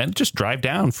 And just drive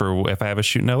down for if I have a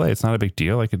shoot in LA. It's not a big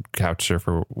deal. I could couch surf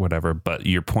or whatever. But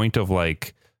your point of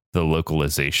like the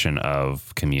localization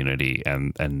of community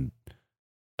and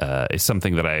is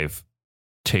something that I've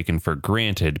taken for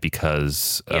granted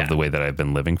because of the way that I've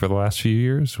been living for the last few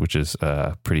years, which is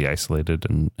pretty isolated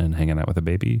and hanging out with a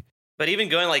baby. But even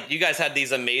going, like, you guys had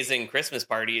these amazing Christmas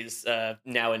parties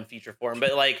now in feature form,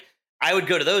 but like I would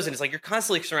go to those and it's like you're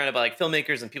constantly surrounded by like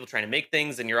filmmakers and people trying to make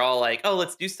things, and you're all like, oh,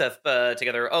 let's do stuff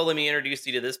together. Oh, let me introduce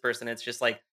you to this person. It's just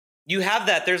like you have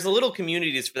that. There's little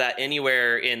communities for that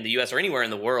anywhere in the US or anywhere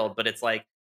in the world, but it's like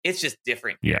it's just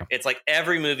different. Yeah. It's like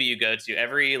every movie you go to,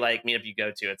 every like meetup you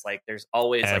go to, it's like there's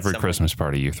always every like Christmas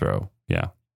party you throw. Yeah.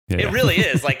 It really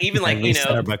is. Like even like, you know,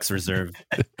 Starbucks Reserve.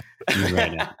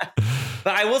 Right now.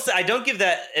 But I will say I don't give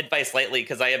that advice lightly,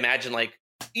 because I imagine like,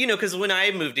 you know, because when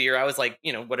I moved here, I was like,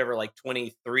 you know, whatever, like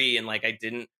 23, and like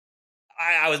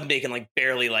I was making like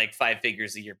barely like 5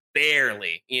 figures a year,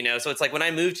 barely, you know. So it's like when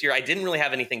I moved here, I didn't really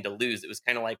have anything to lose. It was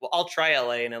kind of like, well, I'll try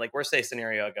LA, and then like worst case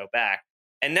scenario, I'll go back.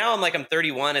 And now I'm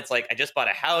 31. It's like I just bought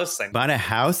a house. Bought a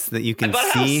house that you can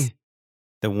see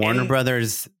the Warner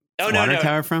Brothers water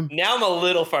tower from? Now I'm a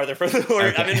little farther from the Warner.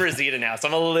 Okay. I'm in Reseda now, so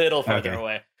I'm a little farther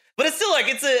away. But it's still like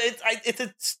it's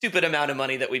a stupid amount of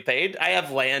money that we paid. I have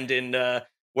land in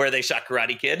where they shot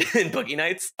Karate Kid and Boogie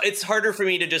Nights. It's harder for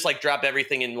me to just like drop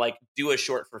everything and like do a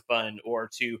short for fun,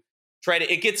 or to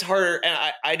it gets harder.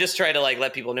 And I just try to like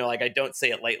let people know, like, I don't say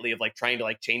it lightly of like trying to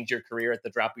like change your career at the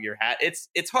drop of your hat.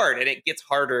 It's hard, and it gets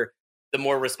harder the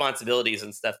more responsibilities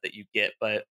and stuff that you get.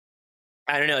 But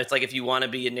I don't know. It's like if you want to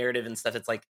be a narrative and stuff, it's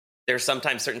like there's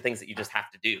sometimes certain things that you just have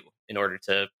to do in order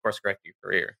to course correct your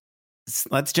career.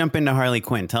 Let's jump into Harley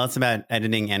Quinn. Tell us about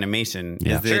editing animation.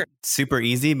 Yeah. Is it super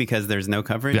easy because there's no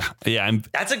coverage? Yeah.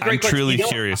 That's a great question. Truly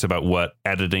curious about what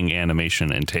editing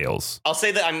animation entails. I'll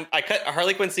say that I cut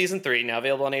Harley Quinn season 3, now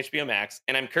available on HBO Max,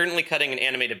 and I'm currently cutting an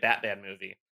animated Batman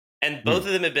movie. And both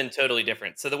of them have been totally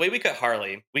different. So the way we cut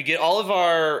Harley, we get all of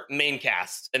our main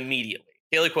cast immediately.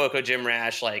 Haley Cuoco, Jim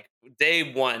Rash, like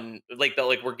day one, like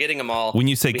we're getting them all. When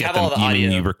you say get them, you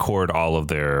mean you record all of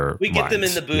their We get lines. them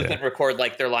in the booth and record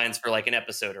like their lines for like an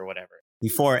episode or whatever.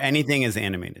 Before anything is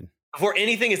animated. Before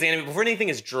anything is animated, before anything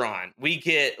is drawn, we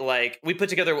put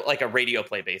together like a radio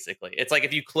play, basically. It's like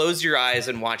if you close your eyes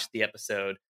and watch the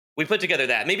episode, we put together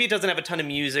that. Maybe it doesn't have a ton of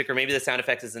music, or maybe the sound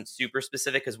effects isn't super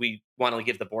specific because we want to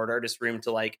give the board artist room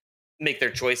to like make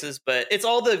their choices, but it's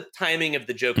all the timing of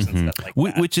the jokes and stuff like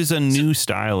that. Which is a new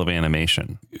style of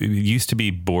animation. It used to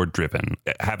be board driven.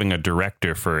 Having a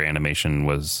director for animation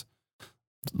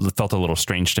felt a little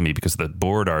strange to me because the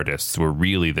board artists were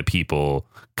really the people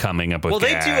coming up with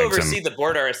gags. They do oversee the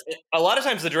board artists. A lot of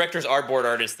times the directors are board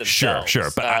artists themselves. Sure.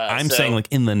 But I'm saying like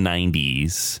in the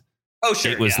 90s, oh,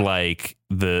 sure, it was like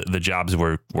the jobs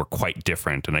were quite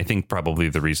different. And I think probably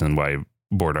the reason why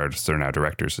board artists are now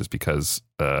directors is because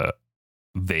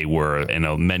they were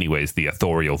in many ways the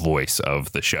authorial voice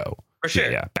of the show. For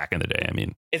sure. Yeah, back in the day. I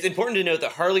mean, it's important to note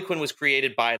that Harley Quinn was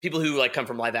created by people who like come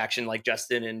from live action, like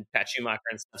Justin and Pat Schumacher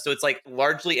and stuff. So it's like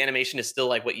largely animation is still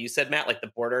like what you said, Matt, like the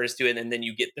board artists do it, and then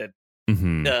you get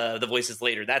the voices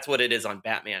later. That's what it is on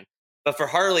Batman. But for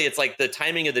Harley, it's like the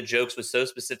timing of the jokes was so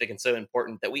specific and so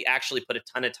important that we actually put a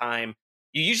ton of time.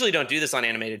 You usually don't do this on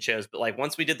animated shows, but like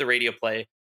once we did the radio play,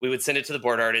 we would send it to the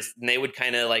board artist and they would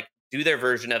kind of like do their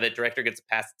version of it. Director gets a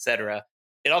pass, etc.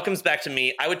 It all comes back to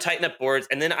me. I would tighten up boards,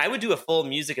 and then I would do a full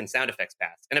music and sound effects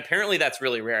pass. And apparently that's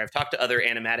really rare. I've talked to other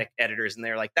animatic editors, and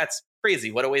they're like, that's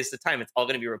crazy. What a waste of time. It's all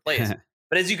going to be replaced.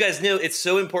 But as you guys know, it's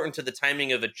so important to the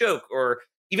timing of a joke or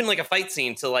even like a fight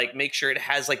scene to like make sure it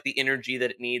has like the energy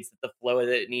that it needs, the flow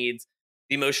that it needs,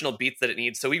 the emotional beats that it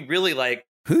needs. So we really like...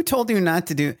 Who told you not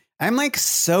to do... I'm like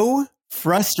so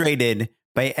frustrated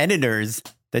by editors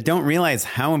that don't realize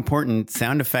how important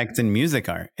sound effects and music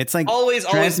are. It's like always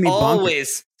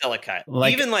still a cut.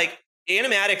 Like, even like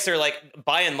animatics are like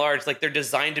by and large, like they're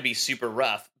designed to be super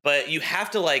rough, but you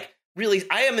have to like really,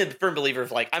 I am a firm believer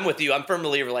of like, I'm with you. I'm a firm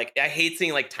believer. Like I hate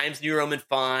seeing like Times New Roman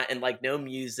font and like no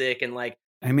music and like,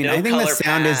 I mean, no I think the color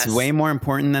sound pass. is way more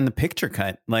important than the picture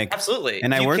cut. Like absolutely.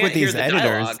 And I You work with can't hear these the editors.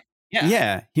 dialogue.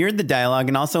 Yeah. Hear the dialogue.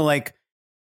 And also like,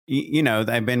 you know,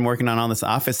 I've been working on all this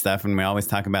office stuff and we always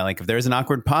talk about like, if there's an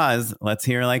awkward pause, let's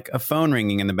hear like a phone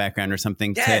ringing in the background or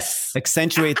something to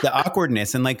accentuate the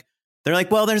awkwardness. And like, they're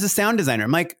like, well, there's a sound designer.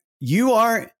 I'm like, you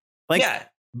are like,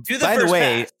 do the by the first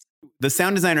way, pass. the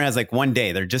sound designer has like one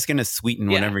day. They're just going to sweeten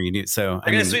whatever you do. So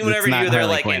they're going to sweeten whatever you do. They're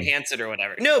like Quinn. enhance it or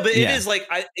whatever. No, but it is like,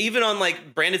 even on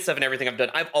like branded stuff and everything I've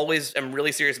done, I'm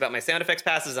really serious about my sound effects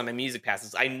passes and my music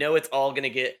passes. I know it's all going to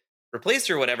get replaced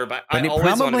or whatever, but I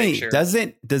always want to make sure.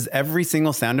 Does every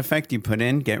single sound effect you put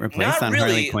in get replaced on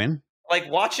Harley Quinn?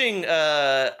 Like watching,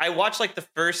 I watched like the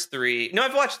first 3. No,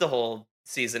 I've watched the whole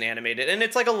season animated, and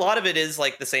it's like a lot of it is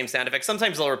like the same sound effects.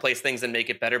 Sometimes they'll replace things and make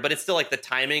it better, but it's still like the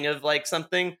timing of like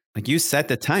something. Like you set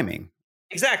the timing.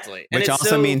 Exactly. Which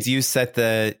also means you set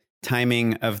the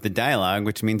timing of the dialogue,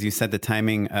 which means you set the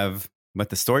timing of what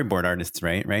the storyboard artists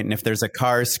write, right? And if there's a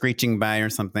car screeching by or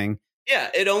something. Yeah,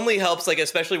 it only helps, like,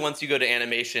 especially once you go to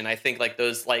animation, I think, like,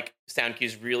 those, like, sound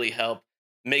cues really help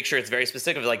make sure it's very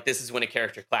specific. Like, this is when a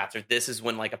character claps, or this is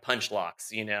when, like, a punch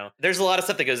locks, you know? There's a lot of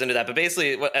stuff that goes into that. But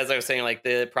basically, as I was saying, like,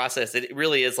 the process, it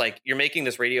really is, like, you're making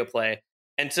this radio play.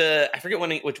 And I forget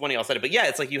which one of y'all said it, but yeah,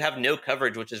 it's like you have no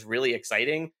coverage, which is really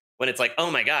exciting when it's like,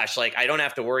 oh, my gosh, like, I don't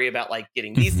have to worry about, like,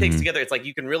 getting these takes together. It's like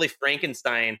you can really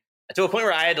Frankenstein to a point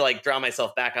where I had to, like, draw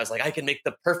myself back. I was like, I can make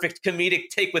the perfect comedic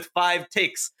take with 5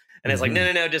 takes. And it's like,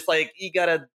 no, just like, you got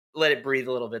to let it breathe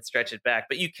a little bit, stretch it back.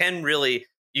 But you can really,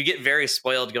 you get very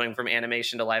spoiled going from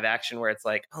animation to live action where it's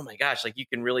like, oh my gosh, like you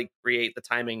can really create the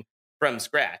timing from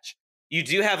scratch. You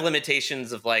do have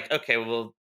limitations of like, okay,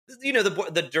 well, you know,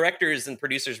 the directors and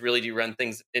producers really do run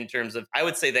things in terms of, I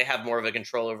would say they have more of a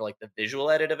control over like the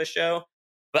visual edit of a show,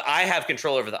 but I have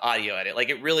control over the audio edit. Like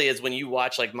it really is when you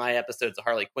watch like my episodes of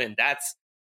Harley Quinn, that's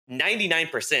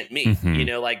 99% me, you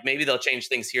know, like maybe they'll change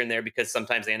things here and there because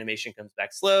sometimes animation comes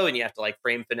back slow and you have to like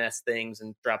frame finesse things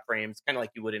and drop frames kind of like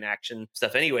you would in action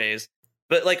stuff anyways.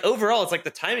 But like overall, it's like the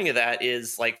timing of that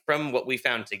is like from what we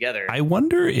found together. I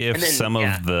wonder if then, some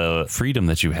of the freedom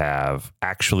that you have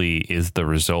actually is the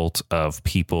result of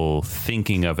people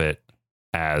thinking of it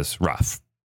as rough.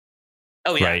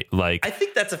 Oh, yeah. Right. Like, I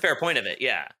think that's a fair point of it.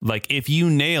 Yeah. Like if you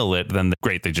nail it, then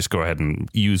great. They just go ahead and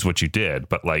use what you did.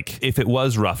 But like if it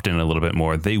was roughed in a little bit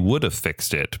more, they would have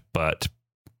fixed it. But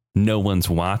no one's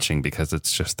watching because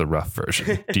it's just the rough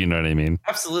version. Do you know what I mean?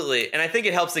 Absolutely. And I think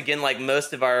it helps, again, like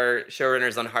most of our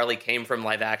showrunners on Harley came from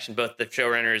live action, both the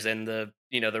showrunners and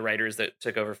the writers that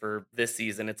took over for this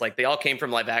season. It's like they all came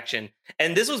from live action.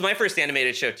 And this was my first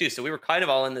animated show too. So we were kind of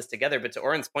all in this together. But to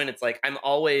Oren's point, it's like I'm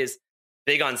always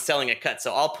big on selling a cut.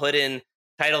 So I'll put in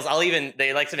titles.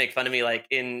 They like to make fun of me. Like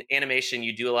in animation,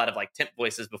 you do a lot of like temp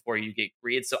voices before you get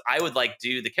reads. So I would like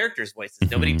do the characters'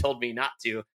 voices. Nobody told me not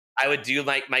to. I would do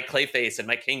my Clayface and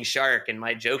my King Shark and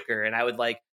my Joker. And I would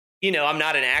like, I'm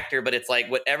not an actor, but it's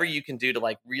like whatever you can do to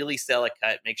like really sell a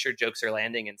cut, make sure jokes are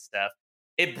landing and stuff.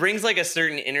 It brings like a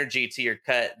certain energy to your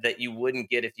cut that you wouldn't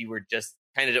get if you were just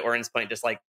kind of to Oren's point, just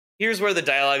like, here's where the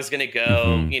dialogue is going to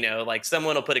go. Like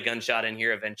someone will put a gunshot in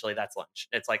here. Eventually that's lunch.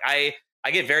 It's like, I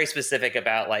get very specific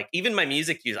about like, even my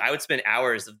music cues. I would spend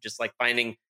hours of just like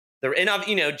finding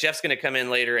Jeff's going to come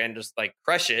in later and just like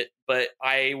crush it. But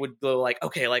I would go like,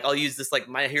 okay, like I'll use this like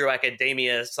My Hero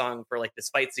Academia song for like this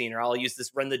fight scene, or I'll use this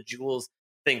Run the Jewels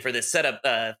thing for this setup.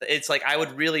 It's like, I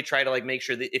would really try to like make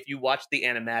sure that if you watch the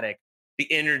animatic,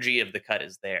 the energy of the cut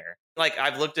is there. Like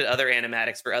I've looked at other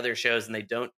animatics for other shows and they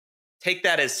don't take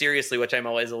that as seriously, which I'm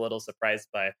always a little surprised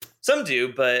by. Some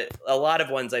do, but a lot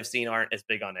of ones I've seen aren't as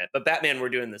big on it. But Batman, we're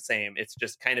doing the same. It's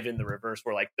just kind of in the reverse,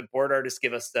 where like the board artists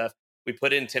give us stuff, we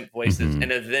put in temp voices,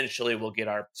 and eventually we'll get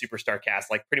our superstar cast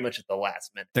like pretty much at the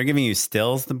last minute. They're giving you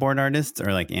stills, the board artists,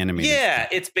 or like animated? Yeah, stuff?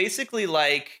 It's basically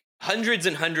like hundreds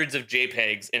and hundreds of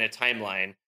JPEGs in a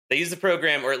timeline. They use the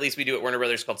program, or at least we do at Warner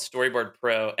Brothers, called Storyboard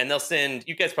Pro, and they'll send,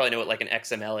 you guys probably know what like an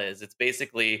XML is. It's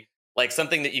basically like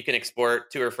something that you can export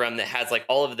to or from that has like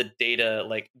all of the data,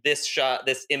 like this shot,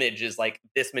 this image is like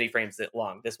this many frames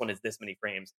long. This one is this many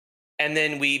frames. And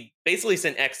then we basically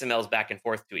send XMLs back and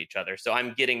forth to each other. So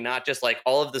I'm getting not just like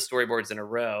all of the storyboards in a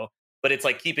row, but it's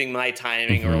like keeping my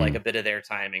timing or like a bit of their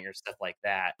timing or stuff like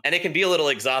that. And it can be a little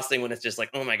exhausting when it's just like,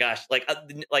 oh my gosh, like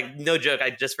no joke.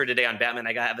 Just for today on Batman,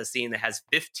 I have a scene that has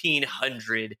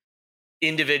 1,500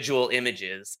 individual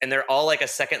images, and they're all like a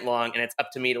second long, and it's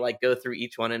up to me to like go through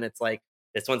each one. And it's like,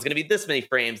 this one's going to be this many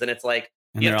frames. And it's like,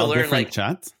 and you have to learn like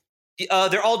shots.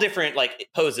 They're all different like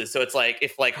poses. So it's like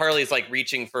if like Harley's like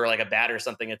reaching for like a bat or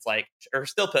something, it's like her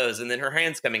still pose, and then her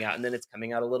hand's coming out, and then it's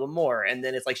coming out a little more, and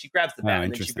then it's like she grabs the bat. Oh,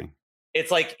 and interesting.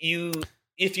 It's like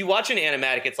if you watch an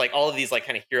animatic, it's like all of these like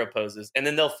kind of hero poses, and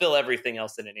then they'll fill everything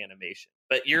else in an animation.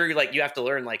 But you're like, you have to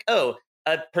learn like, oh,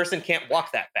 a person can't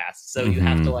walk that fast, so you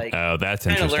have to like that's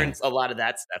kind of learn a lot of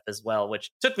that stuff as well,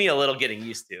 which took me a little getting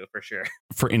used to, for sure.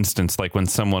 For instance, like when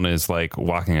someone is like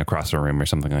walking across a room or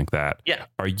something like that, yeah,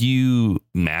 are you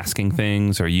masking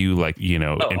things? Are you like,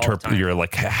 interpret? You're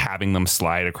like having them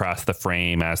slide across the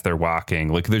frame as they're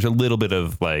walking. Like there's a little bit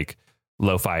of like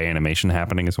lo-fi animation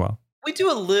happening as well. We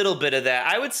do a little bit of that.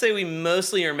 I would say we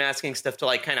mostly are masking stuff to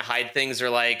like kind of hide things,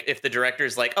 or like if the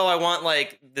director's like, oh, I want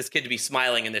like this kid to be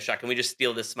smiling in this shot, can we just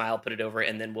steal this smile, put it over it,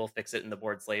 and then we'll fix it in the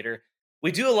boards later.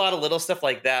 We do a lot of little stuff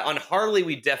like that. On Harley,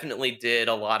 we definitely did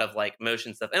a lot of like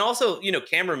motion stuff. And also,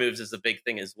 camera moves is a big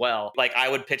thing as well. Like I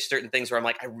would pitch certain things where I'm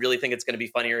like, I really think it's going to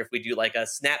be funnier if we do like a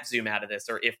snap zoom out of this,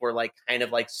 or if we're like kind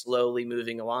of like slowly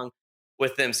moving along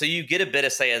with them. So you get a bit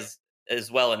of say as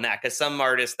well in that, because some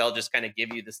artists, they'll just kind of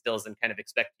give you the stills and kind of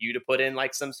expect you to put in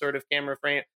like some sort of camera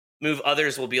frame move.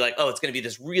 Others will be like, oh, it's going to be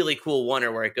this really cool one,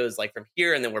 or where it goes like from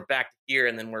here and then we're back to here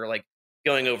and then we're like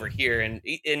going over here, and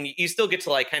you still get to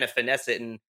like kind of finesse it.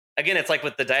 And again, it's like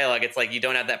with the dialogue, it's like you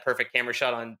don't have that perfect camera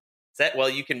shot on set. Well,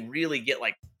 you can really get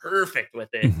like perfect with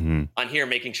it on here,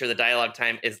 making sure the dialogue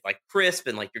time is like crisp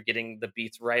and like you're getting the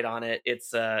beats right on it.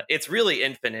 It's really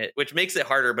infinite, which makes it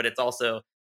harder, but it's also,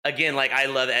 again, like I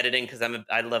love editing because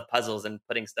I love puzzles and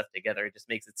putting stuff together. It just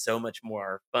makes it so much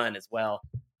more fun as well.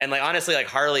 And like honestly, like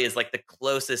Harley is like the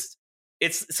closest.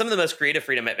 It's some of the most creative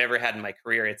freedom I've ever had in my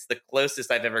career. It's the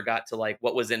closest I've ever got to like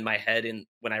what was in my head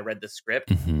when I read the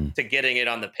script to getting it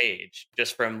on the page,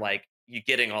 just from like you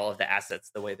getting all of the assets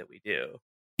the way that we do.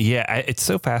 Yeah, it's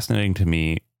so fascinating to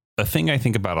me. A thing I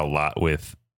think about a lot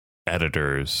with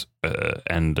editors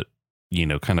and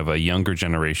kind of a younger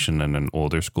generation and an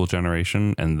older school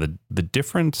generation. And the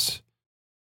difference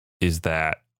is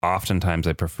that oftentimes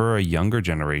I prefer a younger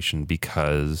generation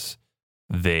because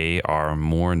they are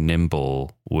more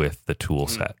nimble with the tool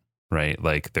set, right?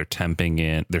 Like they're temping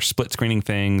in, they're split screening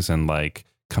things and like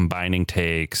combining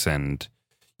takes and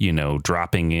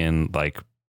dropping in like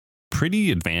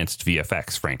pretty advanced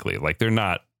VFX, frankly. Like they're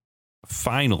not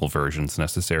final versions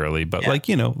necessarily, but like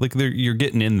you're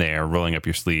getting in there, rolling up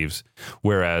your sleeves.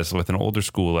 Whereas with an older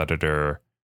school editor,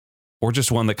 or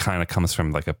just one that kind of comes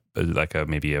from like a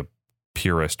maybe a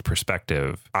purist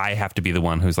perspective, I have to be the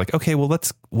one who's like, okay, well,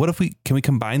 can we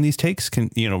combine these takes? Can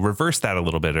reverse that a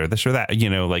little bit, or this or that?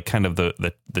 Like kind of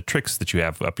the tricks that you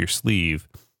have up your sleeve.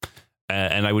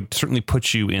 And I would certainly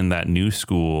put you in that new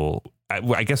school.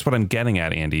 I guess what I'm getting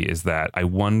at, Andy, is that I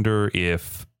wonder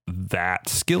if that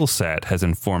skill set has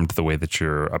informed the way that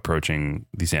you're approaching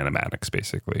these animatics,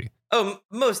 basically. Oh,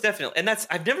 most definitely. And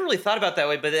I've never really thought about that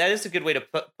way, but that is a good way to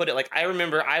put it. Like, I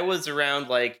remember I was around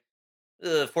like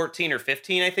 14 or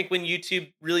 15, I think, when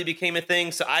YouTube really became a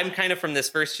thing. So I'm kind of from this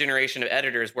first generation of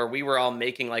editors where we were all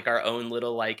making like our own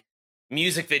little like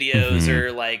music videos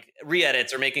or like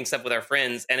re-edits or making stuff with our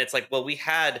friends. And it's like, well,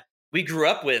 we grew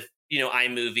up with,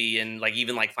 iMovie and like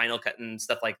even like Final Cut and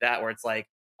stuff like that, where it's like,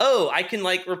 oh, I can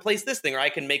like replace this thing, or I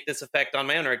can make this effect on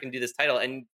my own, or I can do this title.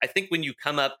 And I think when you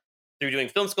come up through doing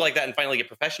film school like that and finally get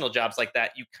professional jobs like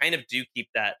that, you kind of do keep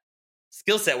that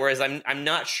skill set. Whereas I'm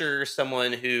not sure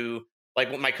someone who,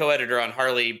 like my co-editor on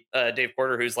Harley, Dave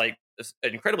Porter, who's like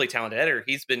an incredibly talented editor,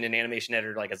 he's been an animation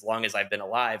editor like as long as I've been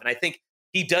alive. And I think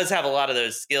he does have a lot of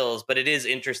those skills, but it is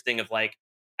interesting of like,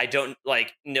 I don't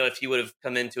like know if he would have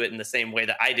come into it in the same way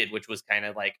that I did, which was kind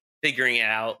of like figuring it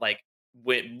out like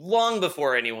long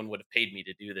before anyone would have paid me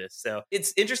to do this. So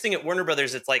it's interesting at Warner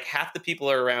Brothers. It's like half the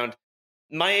people are around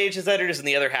my age as editors and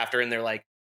the other half are in their like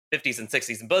 50s and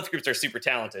 60s. And both groups are super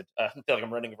talented. I feel like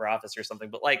I'm running for office or something,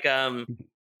 but like,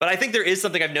 but I think there is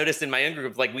something I've noticed in my own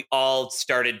group. Like we all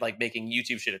started like making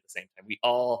YouTube shit at the same time. We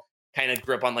all kind of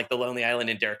grew up on like The Lonely Island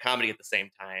and Derek Comedy at the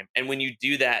same time. And when you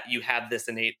do that, you have this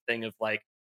innate thing of like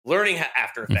learning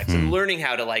After Effects and learning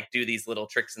how to like do these little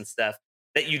tricks and stuff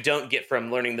that you don't get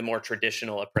from learning the more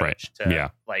traditional approach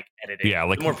to like editing. Yeah,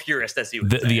 like the more purist, as you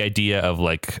would say. The idea of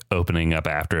like opening up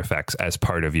After Effects as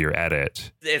part of your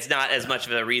edit. It's not as much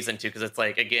of a reason to, because it's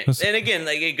like, again,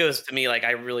 like it goes to me, like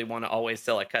I really want to always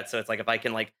sell a cut. So it's like, if I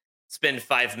can like spend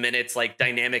 5 minutes like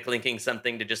dynamic linking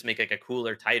something to just make like a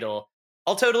cooler title,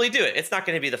 I'll totally do it. It's not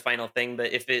going to be the final thing, but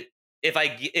if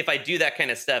I do that kind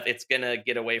of stuff, it's going to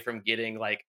get away from getting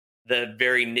like the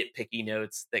very nitpicky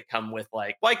notes that come with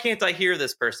like, why can't I hear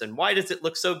this person? Why does it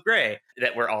look so gray?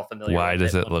 That we're all familiar with. Why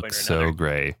does it look so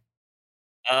gray?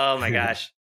 Oh my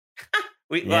gosh.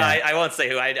 I won't say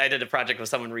who. I did a project with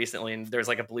someone recently and there's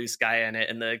like a blue sky in it.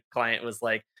 And the client was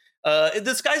like,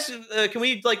 this guy's, can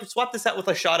we like swap this out with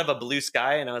a shot of a blue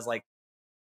sky? And I was like,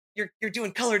 you're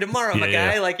doing color tomorrow, my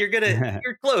guy. Like you're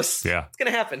close. Yeah. It's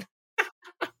going to happen.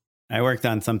 I worked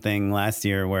on something last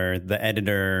year where the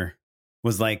editor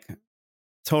was like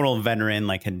total veteran,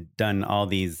 like had done all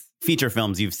these feature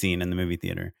films you've seen in the movie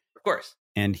theater. Of course.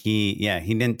 And he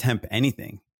didn't temp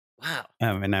anything. Wow.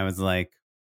 And I was like,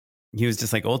 he was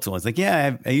just like old school. I was like,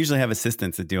 yeah, I usually have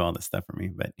assistants that do all this stuff for me,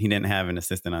 but he didn't have an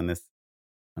assistant on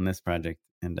this project.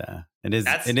 And it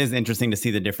is interesting to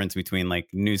see the difference between like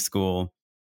new school,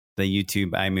 the YouTube,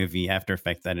 iMovie, After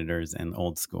Effects editors, and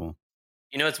old school.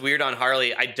 It's weird on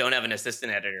Harley. I don't have an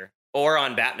assistant editor. Or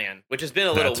on Batman, which has been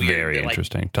a little weird. That's very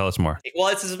interesting. Tell us more. Well,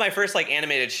 this is my first like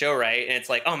animated show, right? And it's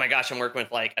like, oh my gosh, I'm working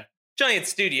with like a giant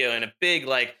studio and a big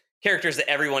like characters that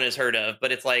everyone has heard of.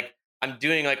 But it's like I'm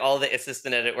doing like all the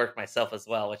assistant edit work myself as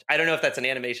well, which I don't know if that's an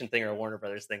animation thing or a Warner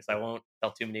Brothers thing, so I won't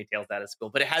tell too many tales out of school.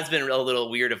 But it has been a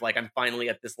little weird of like I'm finally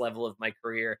at this level of my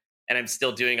career and I'm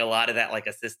still doing a lot of that like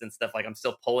assistant stuff. Like I'm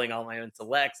still pulling all my own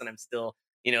selects and I'm still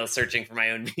searching for my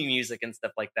own music and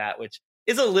stuff like that, which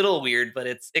is a little weird, but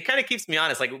it kind of keeps me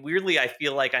honest. Like weirdly, I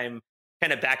feel like I'm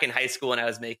kind of back in high school when I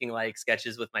was making like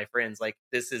sketches with my friends. Like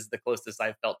this is the closest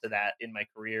I've felt to that in my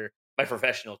career, my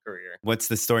professional career. What's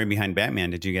the story behind Batman?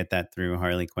 Did you get that through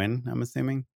Harley Quinn, I'm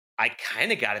assuming? I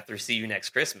kind of got it through See You Next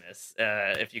Christmas,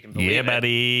 if you can believe it. Yeah,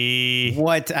 buddy.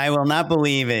 What? I will not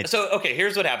believe it. So, okay,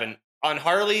 here's what happened. On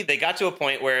Harley, they got to a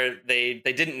point where they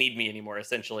didn't need me anymore,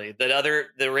 essentially. The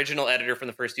original editor from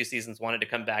the first 2 seasons wanted to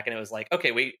come back, and it was like,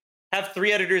 okay, we have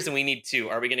 3 editors and we need 2.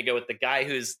 Are we going to go with the guy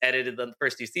who's edited the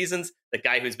first 2 seasons, the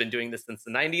guy who's been doing this since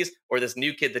the 90s, or this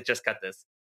new kid that just cut this?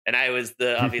 And I was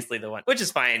obviously the one, which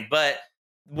is fine. But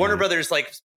Warner Brothers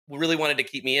like really wanted to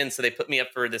keep me in, so they put me up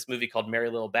for this movie called Merry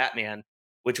Little Batman,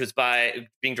 which was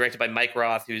being directed by Mike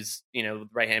Roth, who's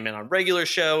right hand man on Regular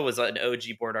Show, was an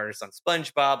OG board artist on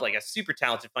SpongeBob, like a super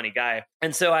talented, funny guy.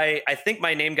 And so I think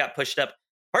my name got pushed up.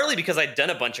 Partly because I'd done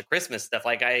a bunch of Christmas stuff.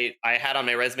 Like I had on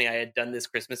my resume, I had done this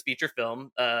Christmas feature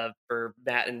film for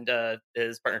Matt and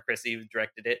his partner Chrissy, who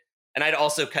directed it. And I'd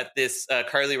also cut this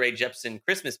Carly Rae Jepsen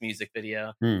Christmas music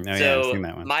video. I've So seen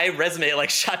that one. my resume like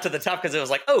shot to the top because it was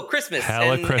like, oh, Christmas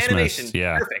Hella and Christmas. animation.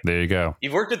 Yeah, Perfect. there you go.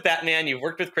 You've worked with Batman. You've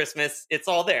worked with Christmas. It's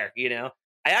all there, you know?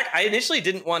 I initially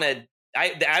didn't want to.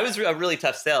 I was a really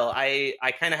tough sell. I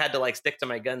kind of had to like stick to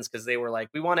my guns because they were like,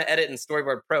 we want to edit in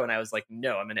Storyboard Pro. And I was like,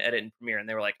 no, I'm going to edit in Premiere. And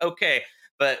they were like, okay.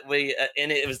 But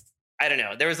and it was, I don't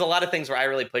know. There was a lot of things where I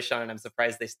really pushed on, and I'm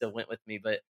surprised they still went with me.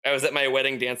 But I was at my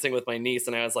wedding dancing with my niece,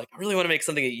 and I was like, I really want to make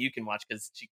something that you can watch because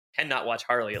she cannot watch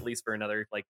Harley, at least for another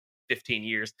like 15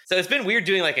 years. So it's been weird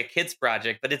doing like a kids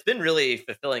project, but it's been really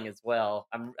fulfilling as well.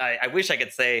 I wish I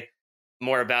could say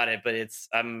more about it, but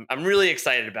I'm really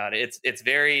excited about it. It's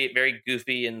very, very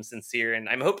goofy and sincere, and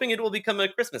I'm hoping it will become a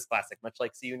Christmas classic, much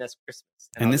like See You Next Christmas.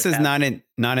 And this is not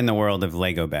in the world of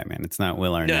Lego Batman. It's not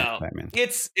Will Arnett Batman.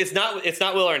 It's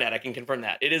not Will Arnett. I can confirm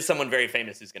that. It is someone very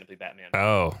famous who's going to play Batman.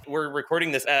 Oh, we're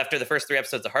recording this after the first 3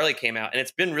 episodes of Harley came out, and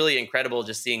it's been really incredible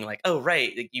just seeing like, oh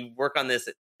right, like, you work on this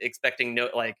expecting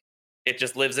it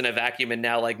just lives in a vacuum, and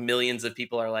now like millions of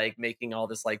people are like making all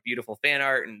this like beautiful fan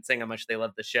art and saying how much they love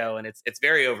the show, and it's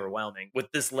very overwhelming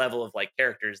with this level of like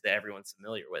characters that everyone's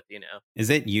familiar with, you know.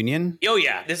 Is it Union? Oh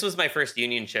yeah, this was my first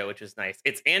Union show, which was nice.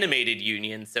 It's animated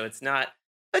Union, so it's not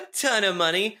a ton of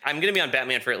money. I'm going to be on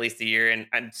Batman for at least a year, and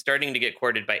I'm starting to get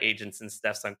courted by agents and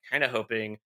stuff, so I'm kind of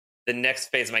hoping the next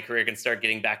phase of my career can start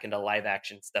getting back into live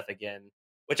action stuff again,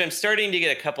 which I'm starting to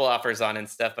get a couple offers on and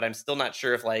stuff, but I'm still not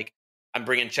sure if like I'm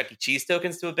bringing Chuck E. Cheese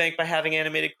tokens to a bank by having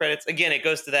animated credits. Again, it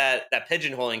goes to that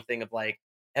pigeonholing thing of like,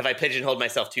 have I pigeonholed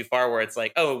myself too far where it's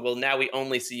like, oh, well, now we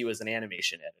only see you as an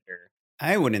animation editor.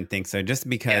 I wouldn't think so, just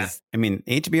because, I mean,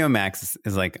 HBO Max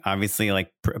is like obviously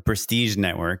like a prestige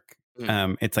network.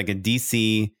 It's like a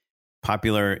DC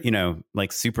popular, you know,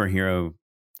 like superhero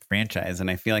franchise.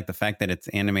 And I feel like the fact that it's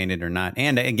animated or not,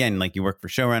 and again, like you work for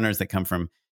showrunners that come from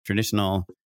traditional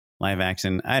live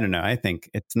action. I don't know. I think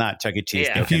it's not Chuck E. Cheese.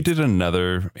 If you did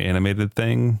another animated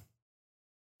thing,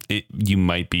 you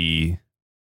might be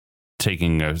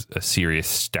taking a serious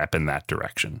step in that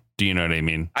direction. Do you know what I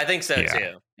mean? I think so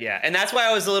too. Yeah. And that's why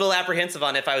I was a little apprehensive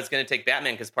on if I was going to take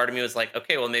Batman, because part of me was like,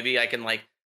 okay, well, maybe I can like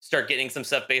start getting some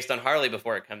stuff based on Harley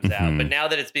before it comes out. But now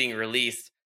that it's being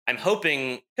released, I'm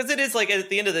hoping, because it is like at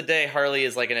the end of the day, Harley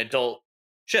is like an adult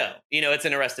show. You know, it's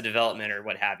an Arrested Development or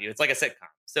what have you. It's like a sitcom.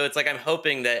 So it's like I'm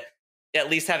hoping that at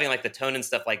least having like the tone and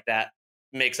stuff like that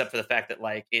makes up for the fact that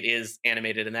like it is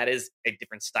animated and that is a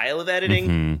different style of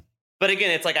editing. But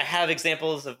again, it's like I have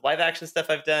examples of live action stuff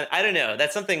I've done. I don't know.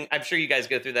 That's something I'm sure you guys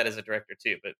go through that as a director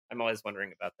too, but I'm always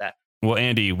wondering about that. Well,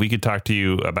 Andy, we could talk to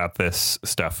you about this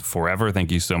stuff forever.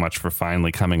 Thank you so much for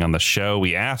finally coming on the show.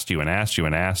 We asked you and asked you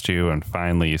and asked you, and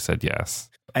finally you said yes.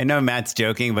 I know Matt's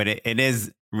joking, but it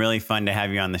is really fun to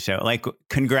have you on the show. Like,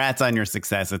 congrats on your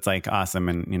success. It's like awesome.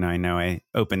 And, you know I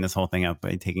opened this whole thing up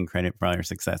by taking credit for all your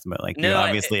success, but like you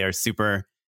obviously are super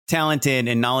talented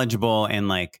and knowledgeable. And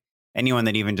like anyone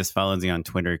that even just follows you on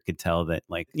Twitter could tell that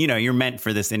like, you know, you're meant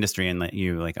for this industry and that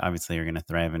you like obviously are going to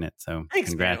thrive in it. So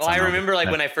thanks, congrats. Man. Well, I remember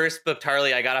like when I first booked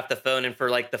Harley, I got off the phone and for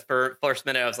like the first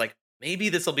minute, I was like, maybe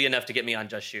this will be enough to get me on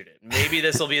Just Shoot It. Maybe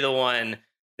this will be the one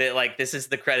that like, this is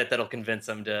the credit that'll convince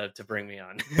them to bring me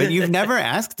on. But you've never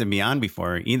asked to be on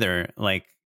before either. Like,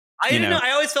 I didn't know.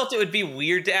 I always felt it would be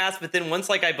weird to ask, but then once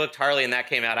like I booked Harley and that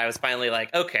came out, I was finally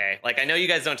like, okay, like I know you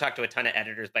guys don't talk to a ton of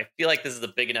editors, but I feel like this is a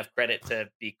big enough credit to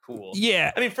be cool.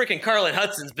 Yeah. I mean, freaking Carlin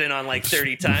Hudson's been on like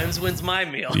 30 times. When's my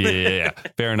meal? Yeah.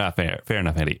 Fair enough,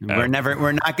 Eddie.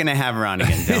 We're not going to have her on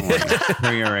again. Don't worry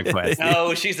for your request.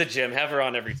 Oh, she's a gem. Have her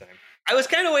on every time. I was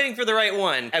kind of waiting for the right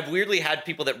one. I've weirdly had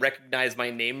people that recognize my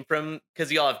name from,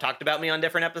 because y'all have talked about me on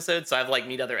different episodes. So I've like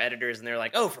meet other editors and they're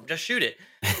like, oh, from Just Shoot It.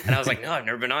 And I was like, no, I've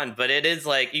never been on. But it is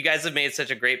like, you guys have made such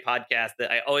a great podcast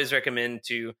that I always recommend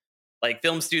to like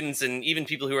film students and even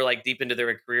people who are like deep into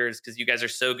their careers, because you guys are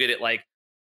so good at like,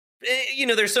 you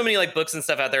know, there's so many like books and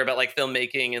stuff out there about like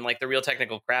filmmaking and like the real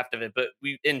technical craft of it. But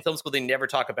we in film school, they never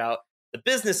talk about the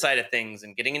business side of things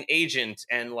and getting an agent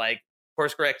and like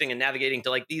course correcting and navigating to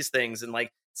like these things and like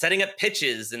setting up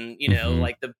pitches and, you know,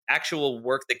 like the actual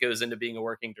work that goes into being a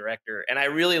working director. And I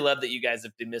really love that you guys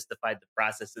have demystified the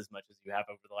process as much as you have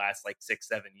over the last like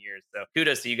 6-7 years. So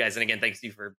kudos to you guys. And again, thanks to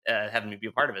you for having me be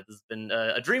a part of it. This has been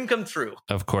a dream come true.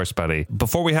 Of course, buddy.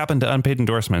 Before we hop into unpaid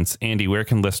endorsements, Andy, where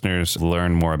can listeners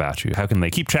learn more about you? How can they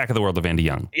keep track of the world of Andy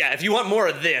Young? Yeah, if you want more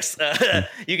of this,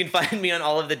 you can find me on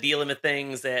all of the D-Limit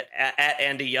things at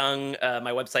Andy Young.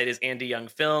 My website is Andy Young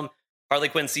Film. Harley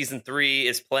Quinn season 3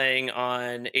 is playing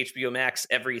on HBO Max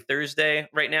every Thursday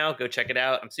right now. Go check it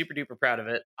out. I'm super duper proud of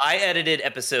it. I edited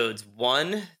episodes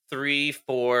 1, 3,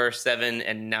 4, 7,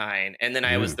 and 9. And then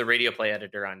I was the radio play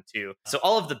editor on 2. So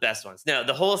all of the best ones. No,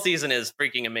 the whole season is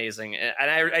freaking amazing. And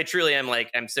I truly am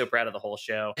I'm so proud of the whole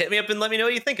show. Hit me up and let me know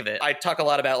what you think of it. I talk a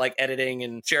lot about like editing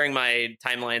and sharing my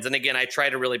timelines. And again, I try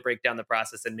to really break down the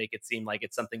process and make it seem like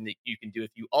it's something that you can do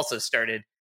if you also started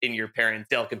in your parents'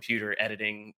 Dell computer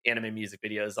editing anime music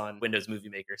videos on Windows Movie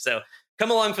Maker. So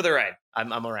come along for the ride.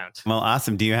 I'm around. Well,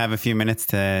 awesome. Do you have a few minutes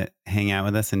to hang out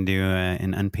with us and do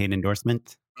an unpaid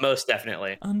endorsement? Most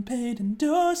definitely. Unpaid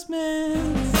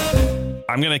endorsements.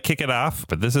 I'm going to kick it off,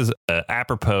 but this is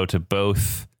apropos to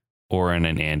both Oren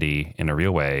and Andy in a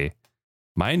real way.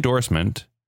 My endorsement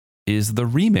is the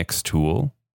Remix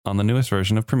tool on the newest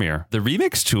version of Premiere. The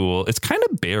Remix tool, it's kind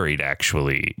of buried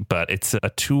actually, but it's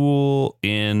a tool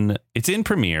it's in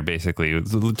Premiere basically.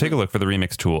 Take a look for the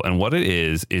Remix tool. And what it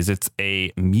is it's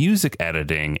a music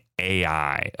editing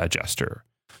AI adjuster.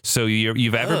 So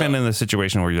you've ever been in the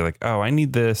situation where you're like, oh, I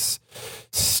need this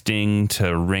sting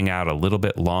to ring out a little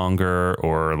bit longer,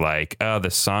 or like, oh, the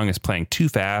song is playing too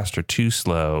fast or too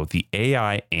slow. The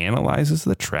AI analyzes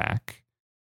the track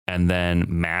and then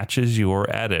matches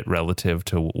your edit relative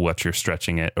to what you're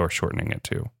stretching it or shortening it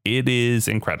to. It is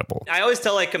incredible. I always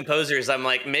tell like composers, I'm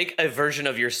like, make a version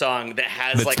of your song that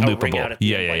has That's like loopable. a ring out at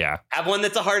the end. Yeah. Have one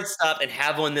that's a hard stop and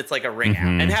have one that's like a ring out,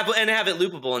 and have it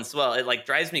loopable as well. It like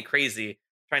drives me crazy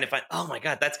trying to find, oh my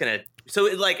God, that's gonna, so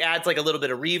it like adds like a little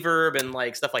bit of reverb and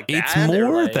like stuff like that. It's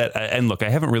more that, and look, I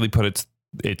haven't really put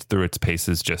it through its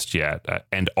paces just yet.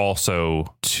 And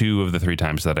also 2 of the 3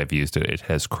 times that I've used it, it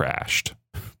has crashed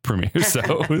Premiere.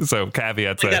 So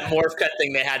caveats. Like that morph cut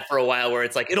thing they had for a while where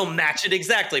it's like, it'll match it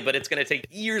exactly, but it's going to take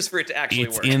years for it to actually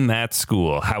work. It's in that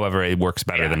school. However, it works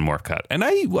better than morph cut. And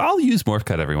I'll use morph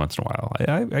cut every once in a while.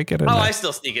 I get it. Oh, I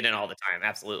still sneak it in all the time.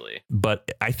 Absolutely.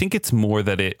 But I think it's more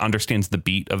that it understands the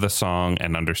beat of the song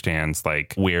and understands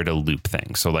like where to loop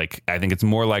things. So like, I think it's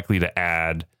more likely to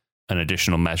add an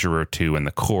additional measure or 2 in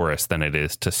the chorus than it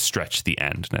is to stretch the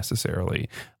end necessarily.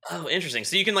 Oh, interesting.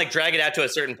 So you can like drag it out to a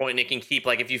certain point and it can keep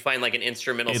like, if you find like an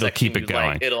instrumental It'll section keep it you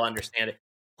going. like, it'll understand it.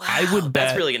 Wow, I would bet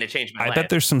that's really going to change my life. I bet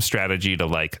there's some strategy to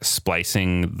like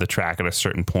splicing the track at a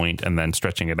certain point and then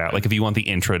stretching it out. Like if you want the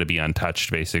intro to be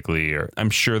untouched, basically, or I'm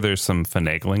sure there's some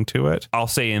finagling to it. I'll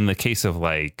say in the case of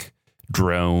like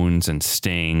drones and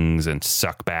stings and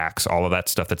suckbacks, all of that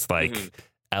stuff that's like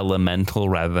elemental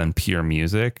rather than pure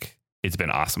music, it's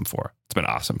been awesome for.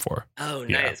 Oh,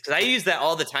 nice. Because I use that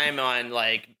all the time on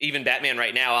like even Batman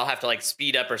right now. I'll have to like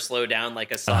speed up or slow down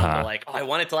like a song. Or like, oh, I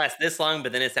want it to last this long,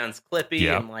 but then it sounds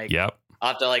clippy. And like, I'll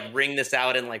have to like ring this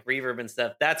out and like reverb and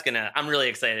stuff. I'm really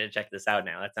excited to check this out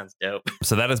now. That sounds dope.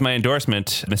 So that is my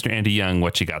endorsement. Mr. Andy Young,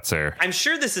 what you got, sir? I'm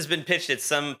sure this has been pitched at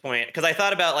some point because I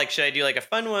thought about like, should I do like a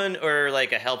fun one or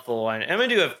like a helpful one? And I'm going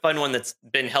to do a fun one that's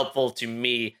been helpful to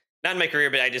me. Not in my career,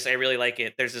 but I really like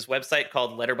it. There's this website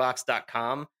called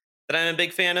letterboxd.com that I'm a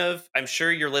big fan of. I'm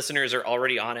sure your listeners are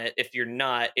already on it. If you're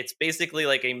not, it's basically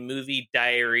like a movie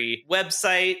diary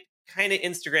website, kind of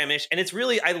Instagram-ish. And it's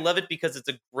really, I love it because it's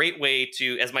a great way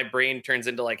to, as my brain turns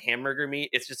into like hamburger meat,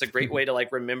 it's just a great way to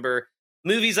like remember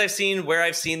movies I've seen, where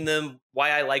I've seen them, why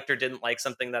I liked or didn't like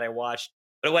something that I watched.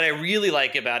 But what I really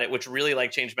like about it, which really like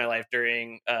changed my life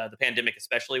during the pandemic,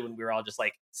 especially when we were all just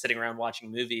like sitting around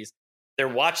watching movies, their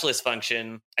watch list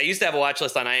function. I used to have a watch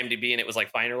list on IMDb and it was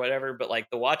like fine or whatever, but like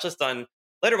the watch list on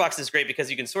Letterboxd is great because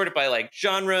you can sort it by like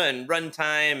genre and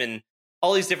runtime and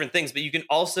all these different things. But you can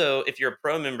also, if you're a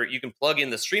pro member, you can plug in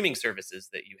the streaming services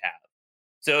that you have.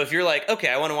 So if you're like, okay,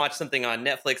 I want to watch something on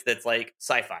Netflix that's like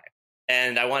sci-fi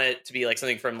and I want it to be like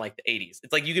something from like the 80s,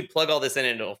 it's like you could plug all this in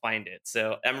and it'll find it.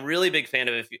 So I'm a really big fan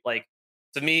of if you like.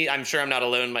 To me, I'm sure I'm not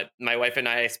alone. My wife and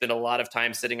I spend a lot of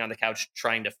time sitting on the couch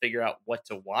trying to figure out what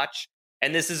to watch.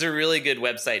 And this is a really good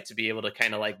website to be able to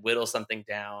kind of like whittle something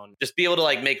down, just be able to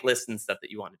like make lists and stuff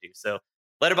that you want to do. So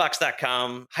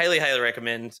letterboxd.com, highly, highly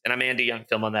recommend. And I'm Andy Young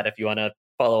Film on that if you want to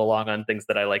follow along on things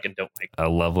that I like and don't like. I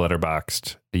love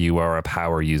Letterboxd. You are a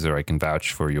power user. I can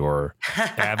vouch for your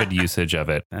avid usage of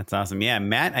it. That's awesome. Yeah,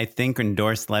 Matt, I think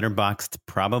endorsed Letterboxd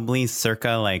probably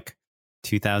circa like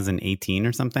 2018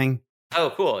 or something.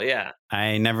 Oh, cool. Yeah.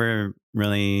 I never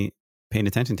really paid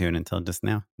attention to it until just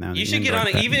now. You should get on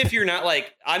it, even if you're not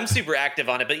like, I'm super active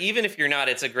on it, but even if you're not,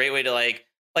 it's a great way to like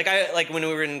when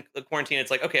we were in quarantine, it's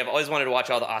like, okay, I've always wanted to watch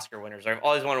all the Oscar winners, or I've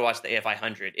always wanted to watch the AFI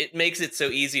 100. It makes it so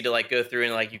easy to like go through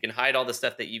and like, you can hide all the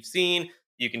stuff that you've seen.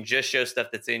 You can just show stuff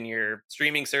that's in your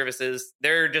streaming services.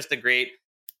 They're just a great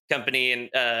company, and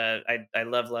I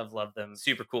love them.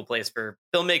 Super cool place for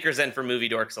filmmakers and for movie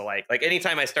dorks alike. Like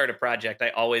anytime I start a project, I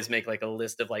always make like a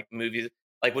list of like movies.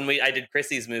 Like when I did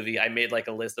Chrissy's movie, I made like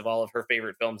a list of all of her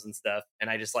favorite films and stuff, and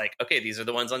I just like, okay, these are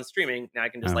the ones on streaming. Now I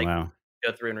can just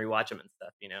go through and rewatch them and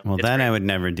stuff. You know, well, it's that great. I would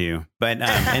never do, but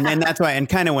and that's why. And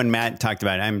kind of when Matt talked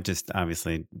about it, I'm just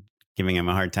obviously giving him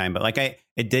a hard time, but like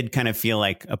it did kind of feel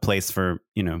like a place for,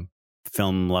 you know,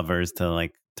 film lovers to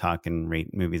like talk and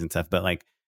rate movies and stuff. But like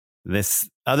this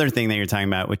other thing that you're talking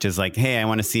about, which is like, hey, I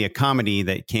want to see a comedy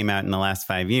that came out in the last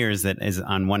 5 years that is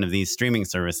on one of these streaming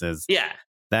services. Yeah.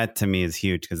 That to me is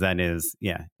huge because that is,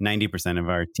 90% of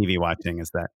our TV watching is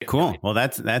that. Cool. Well,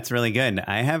 that's really good.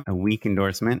 I have a weak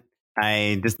endorsement.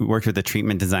 I just worked with a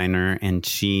treatment designer and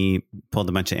she pulled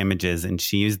a bunch of images and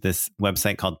she used this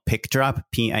website called PicDrop,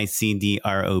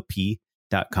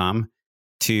 PICDROP.com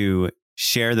to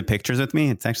share the pictures with me.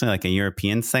 It's actually like a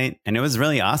European site. And it was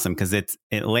really awesome because it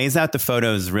lays out the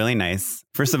photos really nice.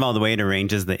 First of all, the way it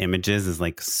arranges the images is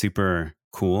like super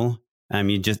cool.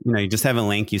 You just have a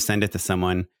link, you send it to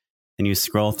someone and you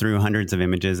scroll through hundreds of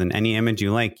images, and any image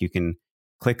you like, you can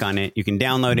click on it, you can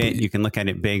download it, you can look at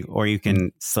it big, or you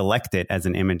can select it as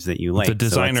an image that you like. The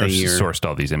designers sourced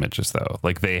all these images though.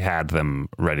 Like they had them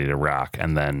ready to rock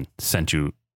and then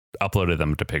uploaded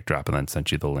them to PicDrop and then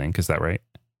sent you the link. Is that right?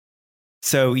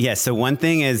 So one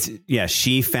thing is,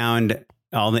 she found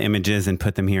all the images and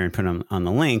put them here and put them on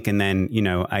the link. And then,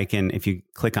 if you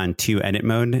click on to edit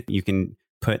mode, you can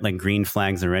put like green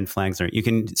flags or red flags, or you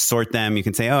can sort them. You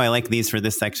can say, oh, I like these for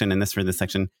this section and this for this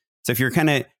section. So if you're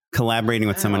kind of collaborating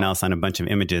with someone else on a bunch of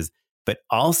images, but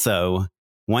also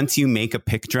once you make a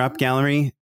PicDrop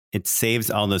gallery, it saves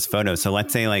all those photos. So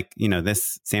let's say like,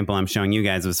 this sample I'm showing you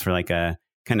guys was for like a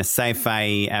kind of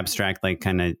sci-fi abstract, like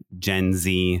kind of Gen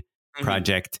Z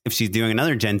project. If she's doing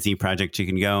another Gen Z project, she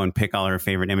can go and pick all her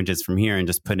favorite images from here and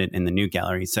just put it in the new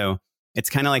gallery. So it's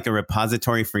kind of like a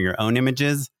repository for your own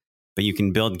images, but you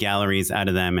can build galleries out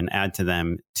of them and add to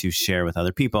them to share with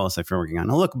other people. So if you're working on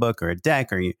a lookbook or a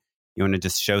deck, or you want to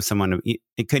just show someone,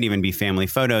 it could even be family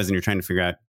photos and you're trying to figure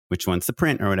out which one's to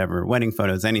print or whatever, wedding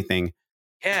photos, anything.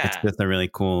 Yeah. It's just a really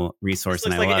cool resource.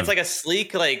 And it's like a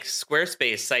sleek, like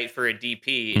Squarespace site for a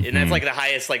DP. And that's like the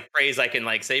highest like praise I can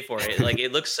like say for it. Like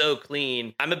it looks so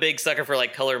clean. I'm a big sucker for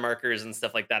like color markers and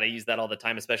stuff like that. I use that all the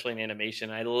time, especially in animation.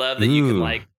 I love that you can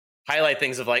like highlight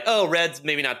things of like, oh, red's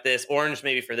maybe not this, orange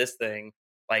maybe for this thing.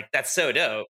 Like that's so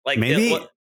dope. Like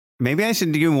maybe I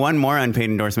should do one more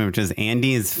unpaid endorsement, which is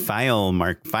Andy's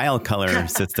file color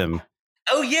system.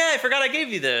 Oh yeah, I forgot I gave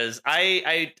you those.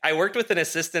 I worked with an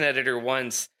assistant editor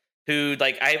once who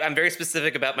like I'm very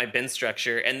specific about my bin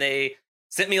structure, and they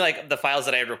sent me like the files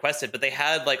that I had requested, but they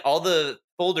had like all the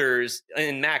folders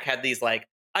in Mac had these like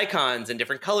icons and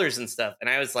different colors and stuff. And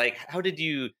I was like, how did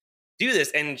you do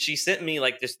this? And she sent me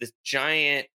like this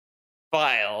giant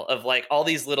file of like all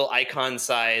these little icon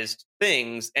sized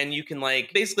things, and you can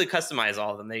like basically customize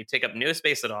all of them. They take up no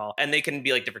space at all, and they can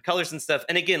be like different colors and stuff.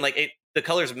 And again, like the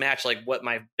colors match like what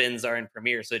my bins are in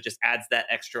Premiere, so it just adds that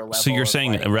extra level. So you're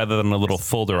saying like, rather than a little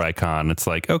folder icon, it's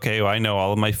like, okay, well, I know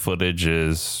all of my footage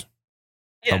is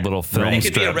a little film It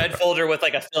could strip. be a red folder with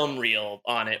like a film reel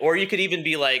on it, or you could even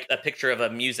be like a picture of a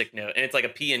music note, and it's like a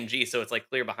PNG, so it's like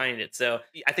clear behind it. So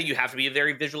I think you have to be a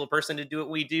very visual person to do what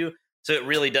we do. So it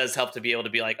really does help to be able to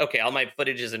be like, okay, all my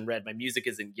footage is in red, my music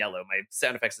is in yellow, my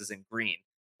sound effects is in green.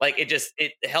 Like it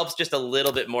helps just a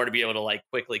little bit more to be able to like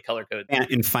quickly color code.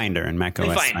 In Finder and Mac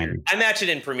OS Finder. I match it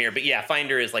in Premiere, but yeah,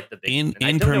 Finder is like the big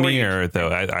in Premiere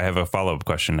though. I have a follow-up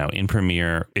question now. In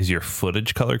Premiere, is your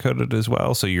footage color coded as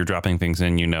well? So you're dropping things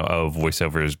in,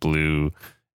 voiceover is blue,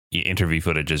 interview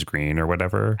footage is green or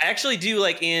whatever. I actually do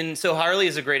so Harley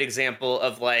is a great example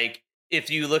of like, if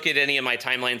you look at any of my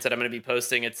timelines that I'm going to be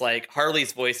posting, it's like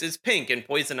Harley's voice is pink and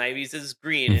Poison Ivy's is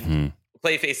green and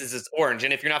Clayface's is orange.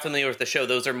 And if you're not familiar with the show,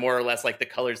 those are more or less like the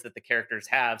colors that the characters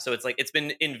have. So it's like, it's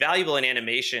been invaluable in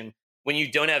animation when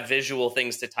you don't have visual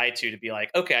things to tie to be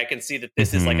like, okay, I can see that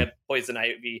this is like a Poison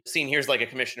Ivy scene. Here's like a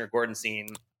Commissioner Gordon scene.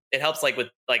 It helps like with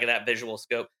like that visual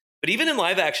scope. But even in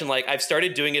live action, like I've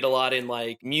started doing it a lot in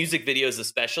like music videos,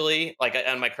 especially like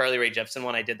on my Carly Rae Jepsen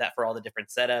one, I did that for all the different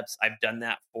setups. I've done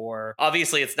that for,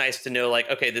 obviously it's nice to know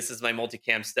like, okay, this is my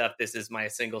multicam stuff. This is my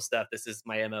single stuff. This is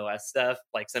my MOS stuff,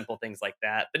 like simple things like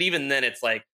that. But even then it's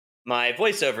like my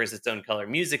voiceover is its own color.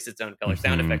 Music's its own color.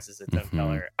 Sound effects is its own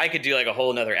color. I could do like a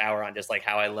whole nother hour on just like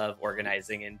how I love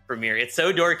organizing in Premiere. It's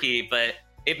so dorky, but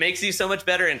it makes you so much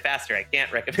better and faster. I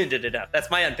can't recommend it enough. That's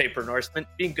my unpaid endorsement,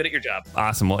 being good at your job.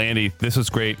 Awesome. Well, Andy, this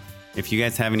was great. If you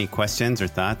guys have any questions or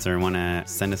thoughts or want to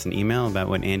send us an email about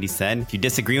what Andy said, if you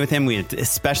disagree with him, we'd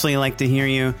especially like to hear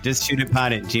you.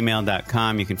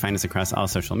 JustShootItPod@gmail.com. You can find us across all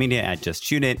social media at Just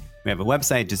Shoot It. We have a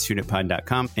website,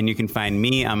 justshootitpod.com. And you can find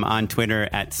me. I'm on Twitter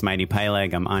at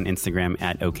SmiteyPyleg. I'm on Instagram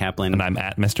at OKaplan. And I'm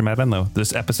at Mr. Matt Enlow.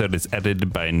 This episode is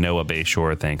edited by Noah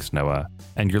Bayshore. Thanks, Noah.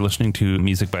 And you're listening to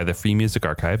music by the Free Music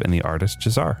Archive and the artist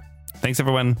Jazar. Thanks,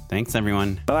 everyone. Thanks,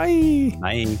 everyone. Bye.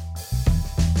 Bye.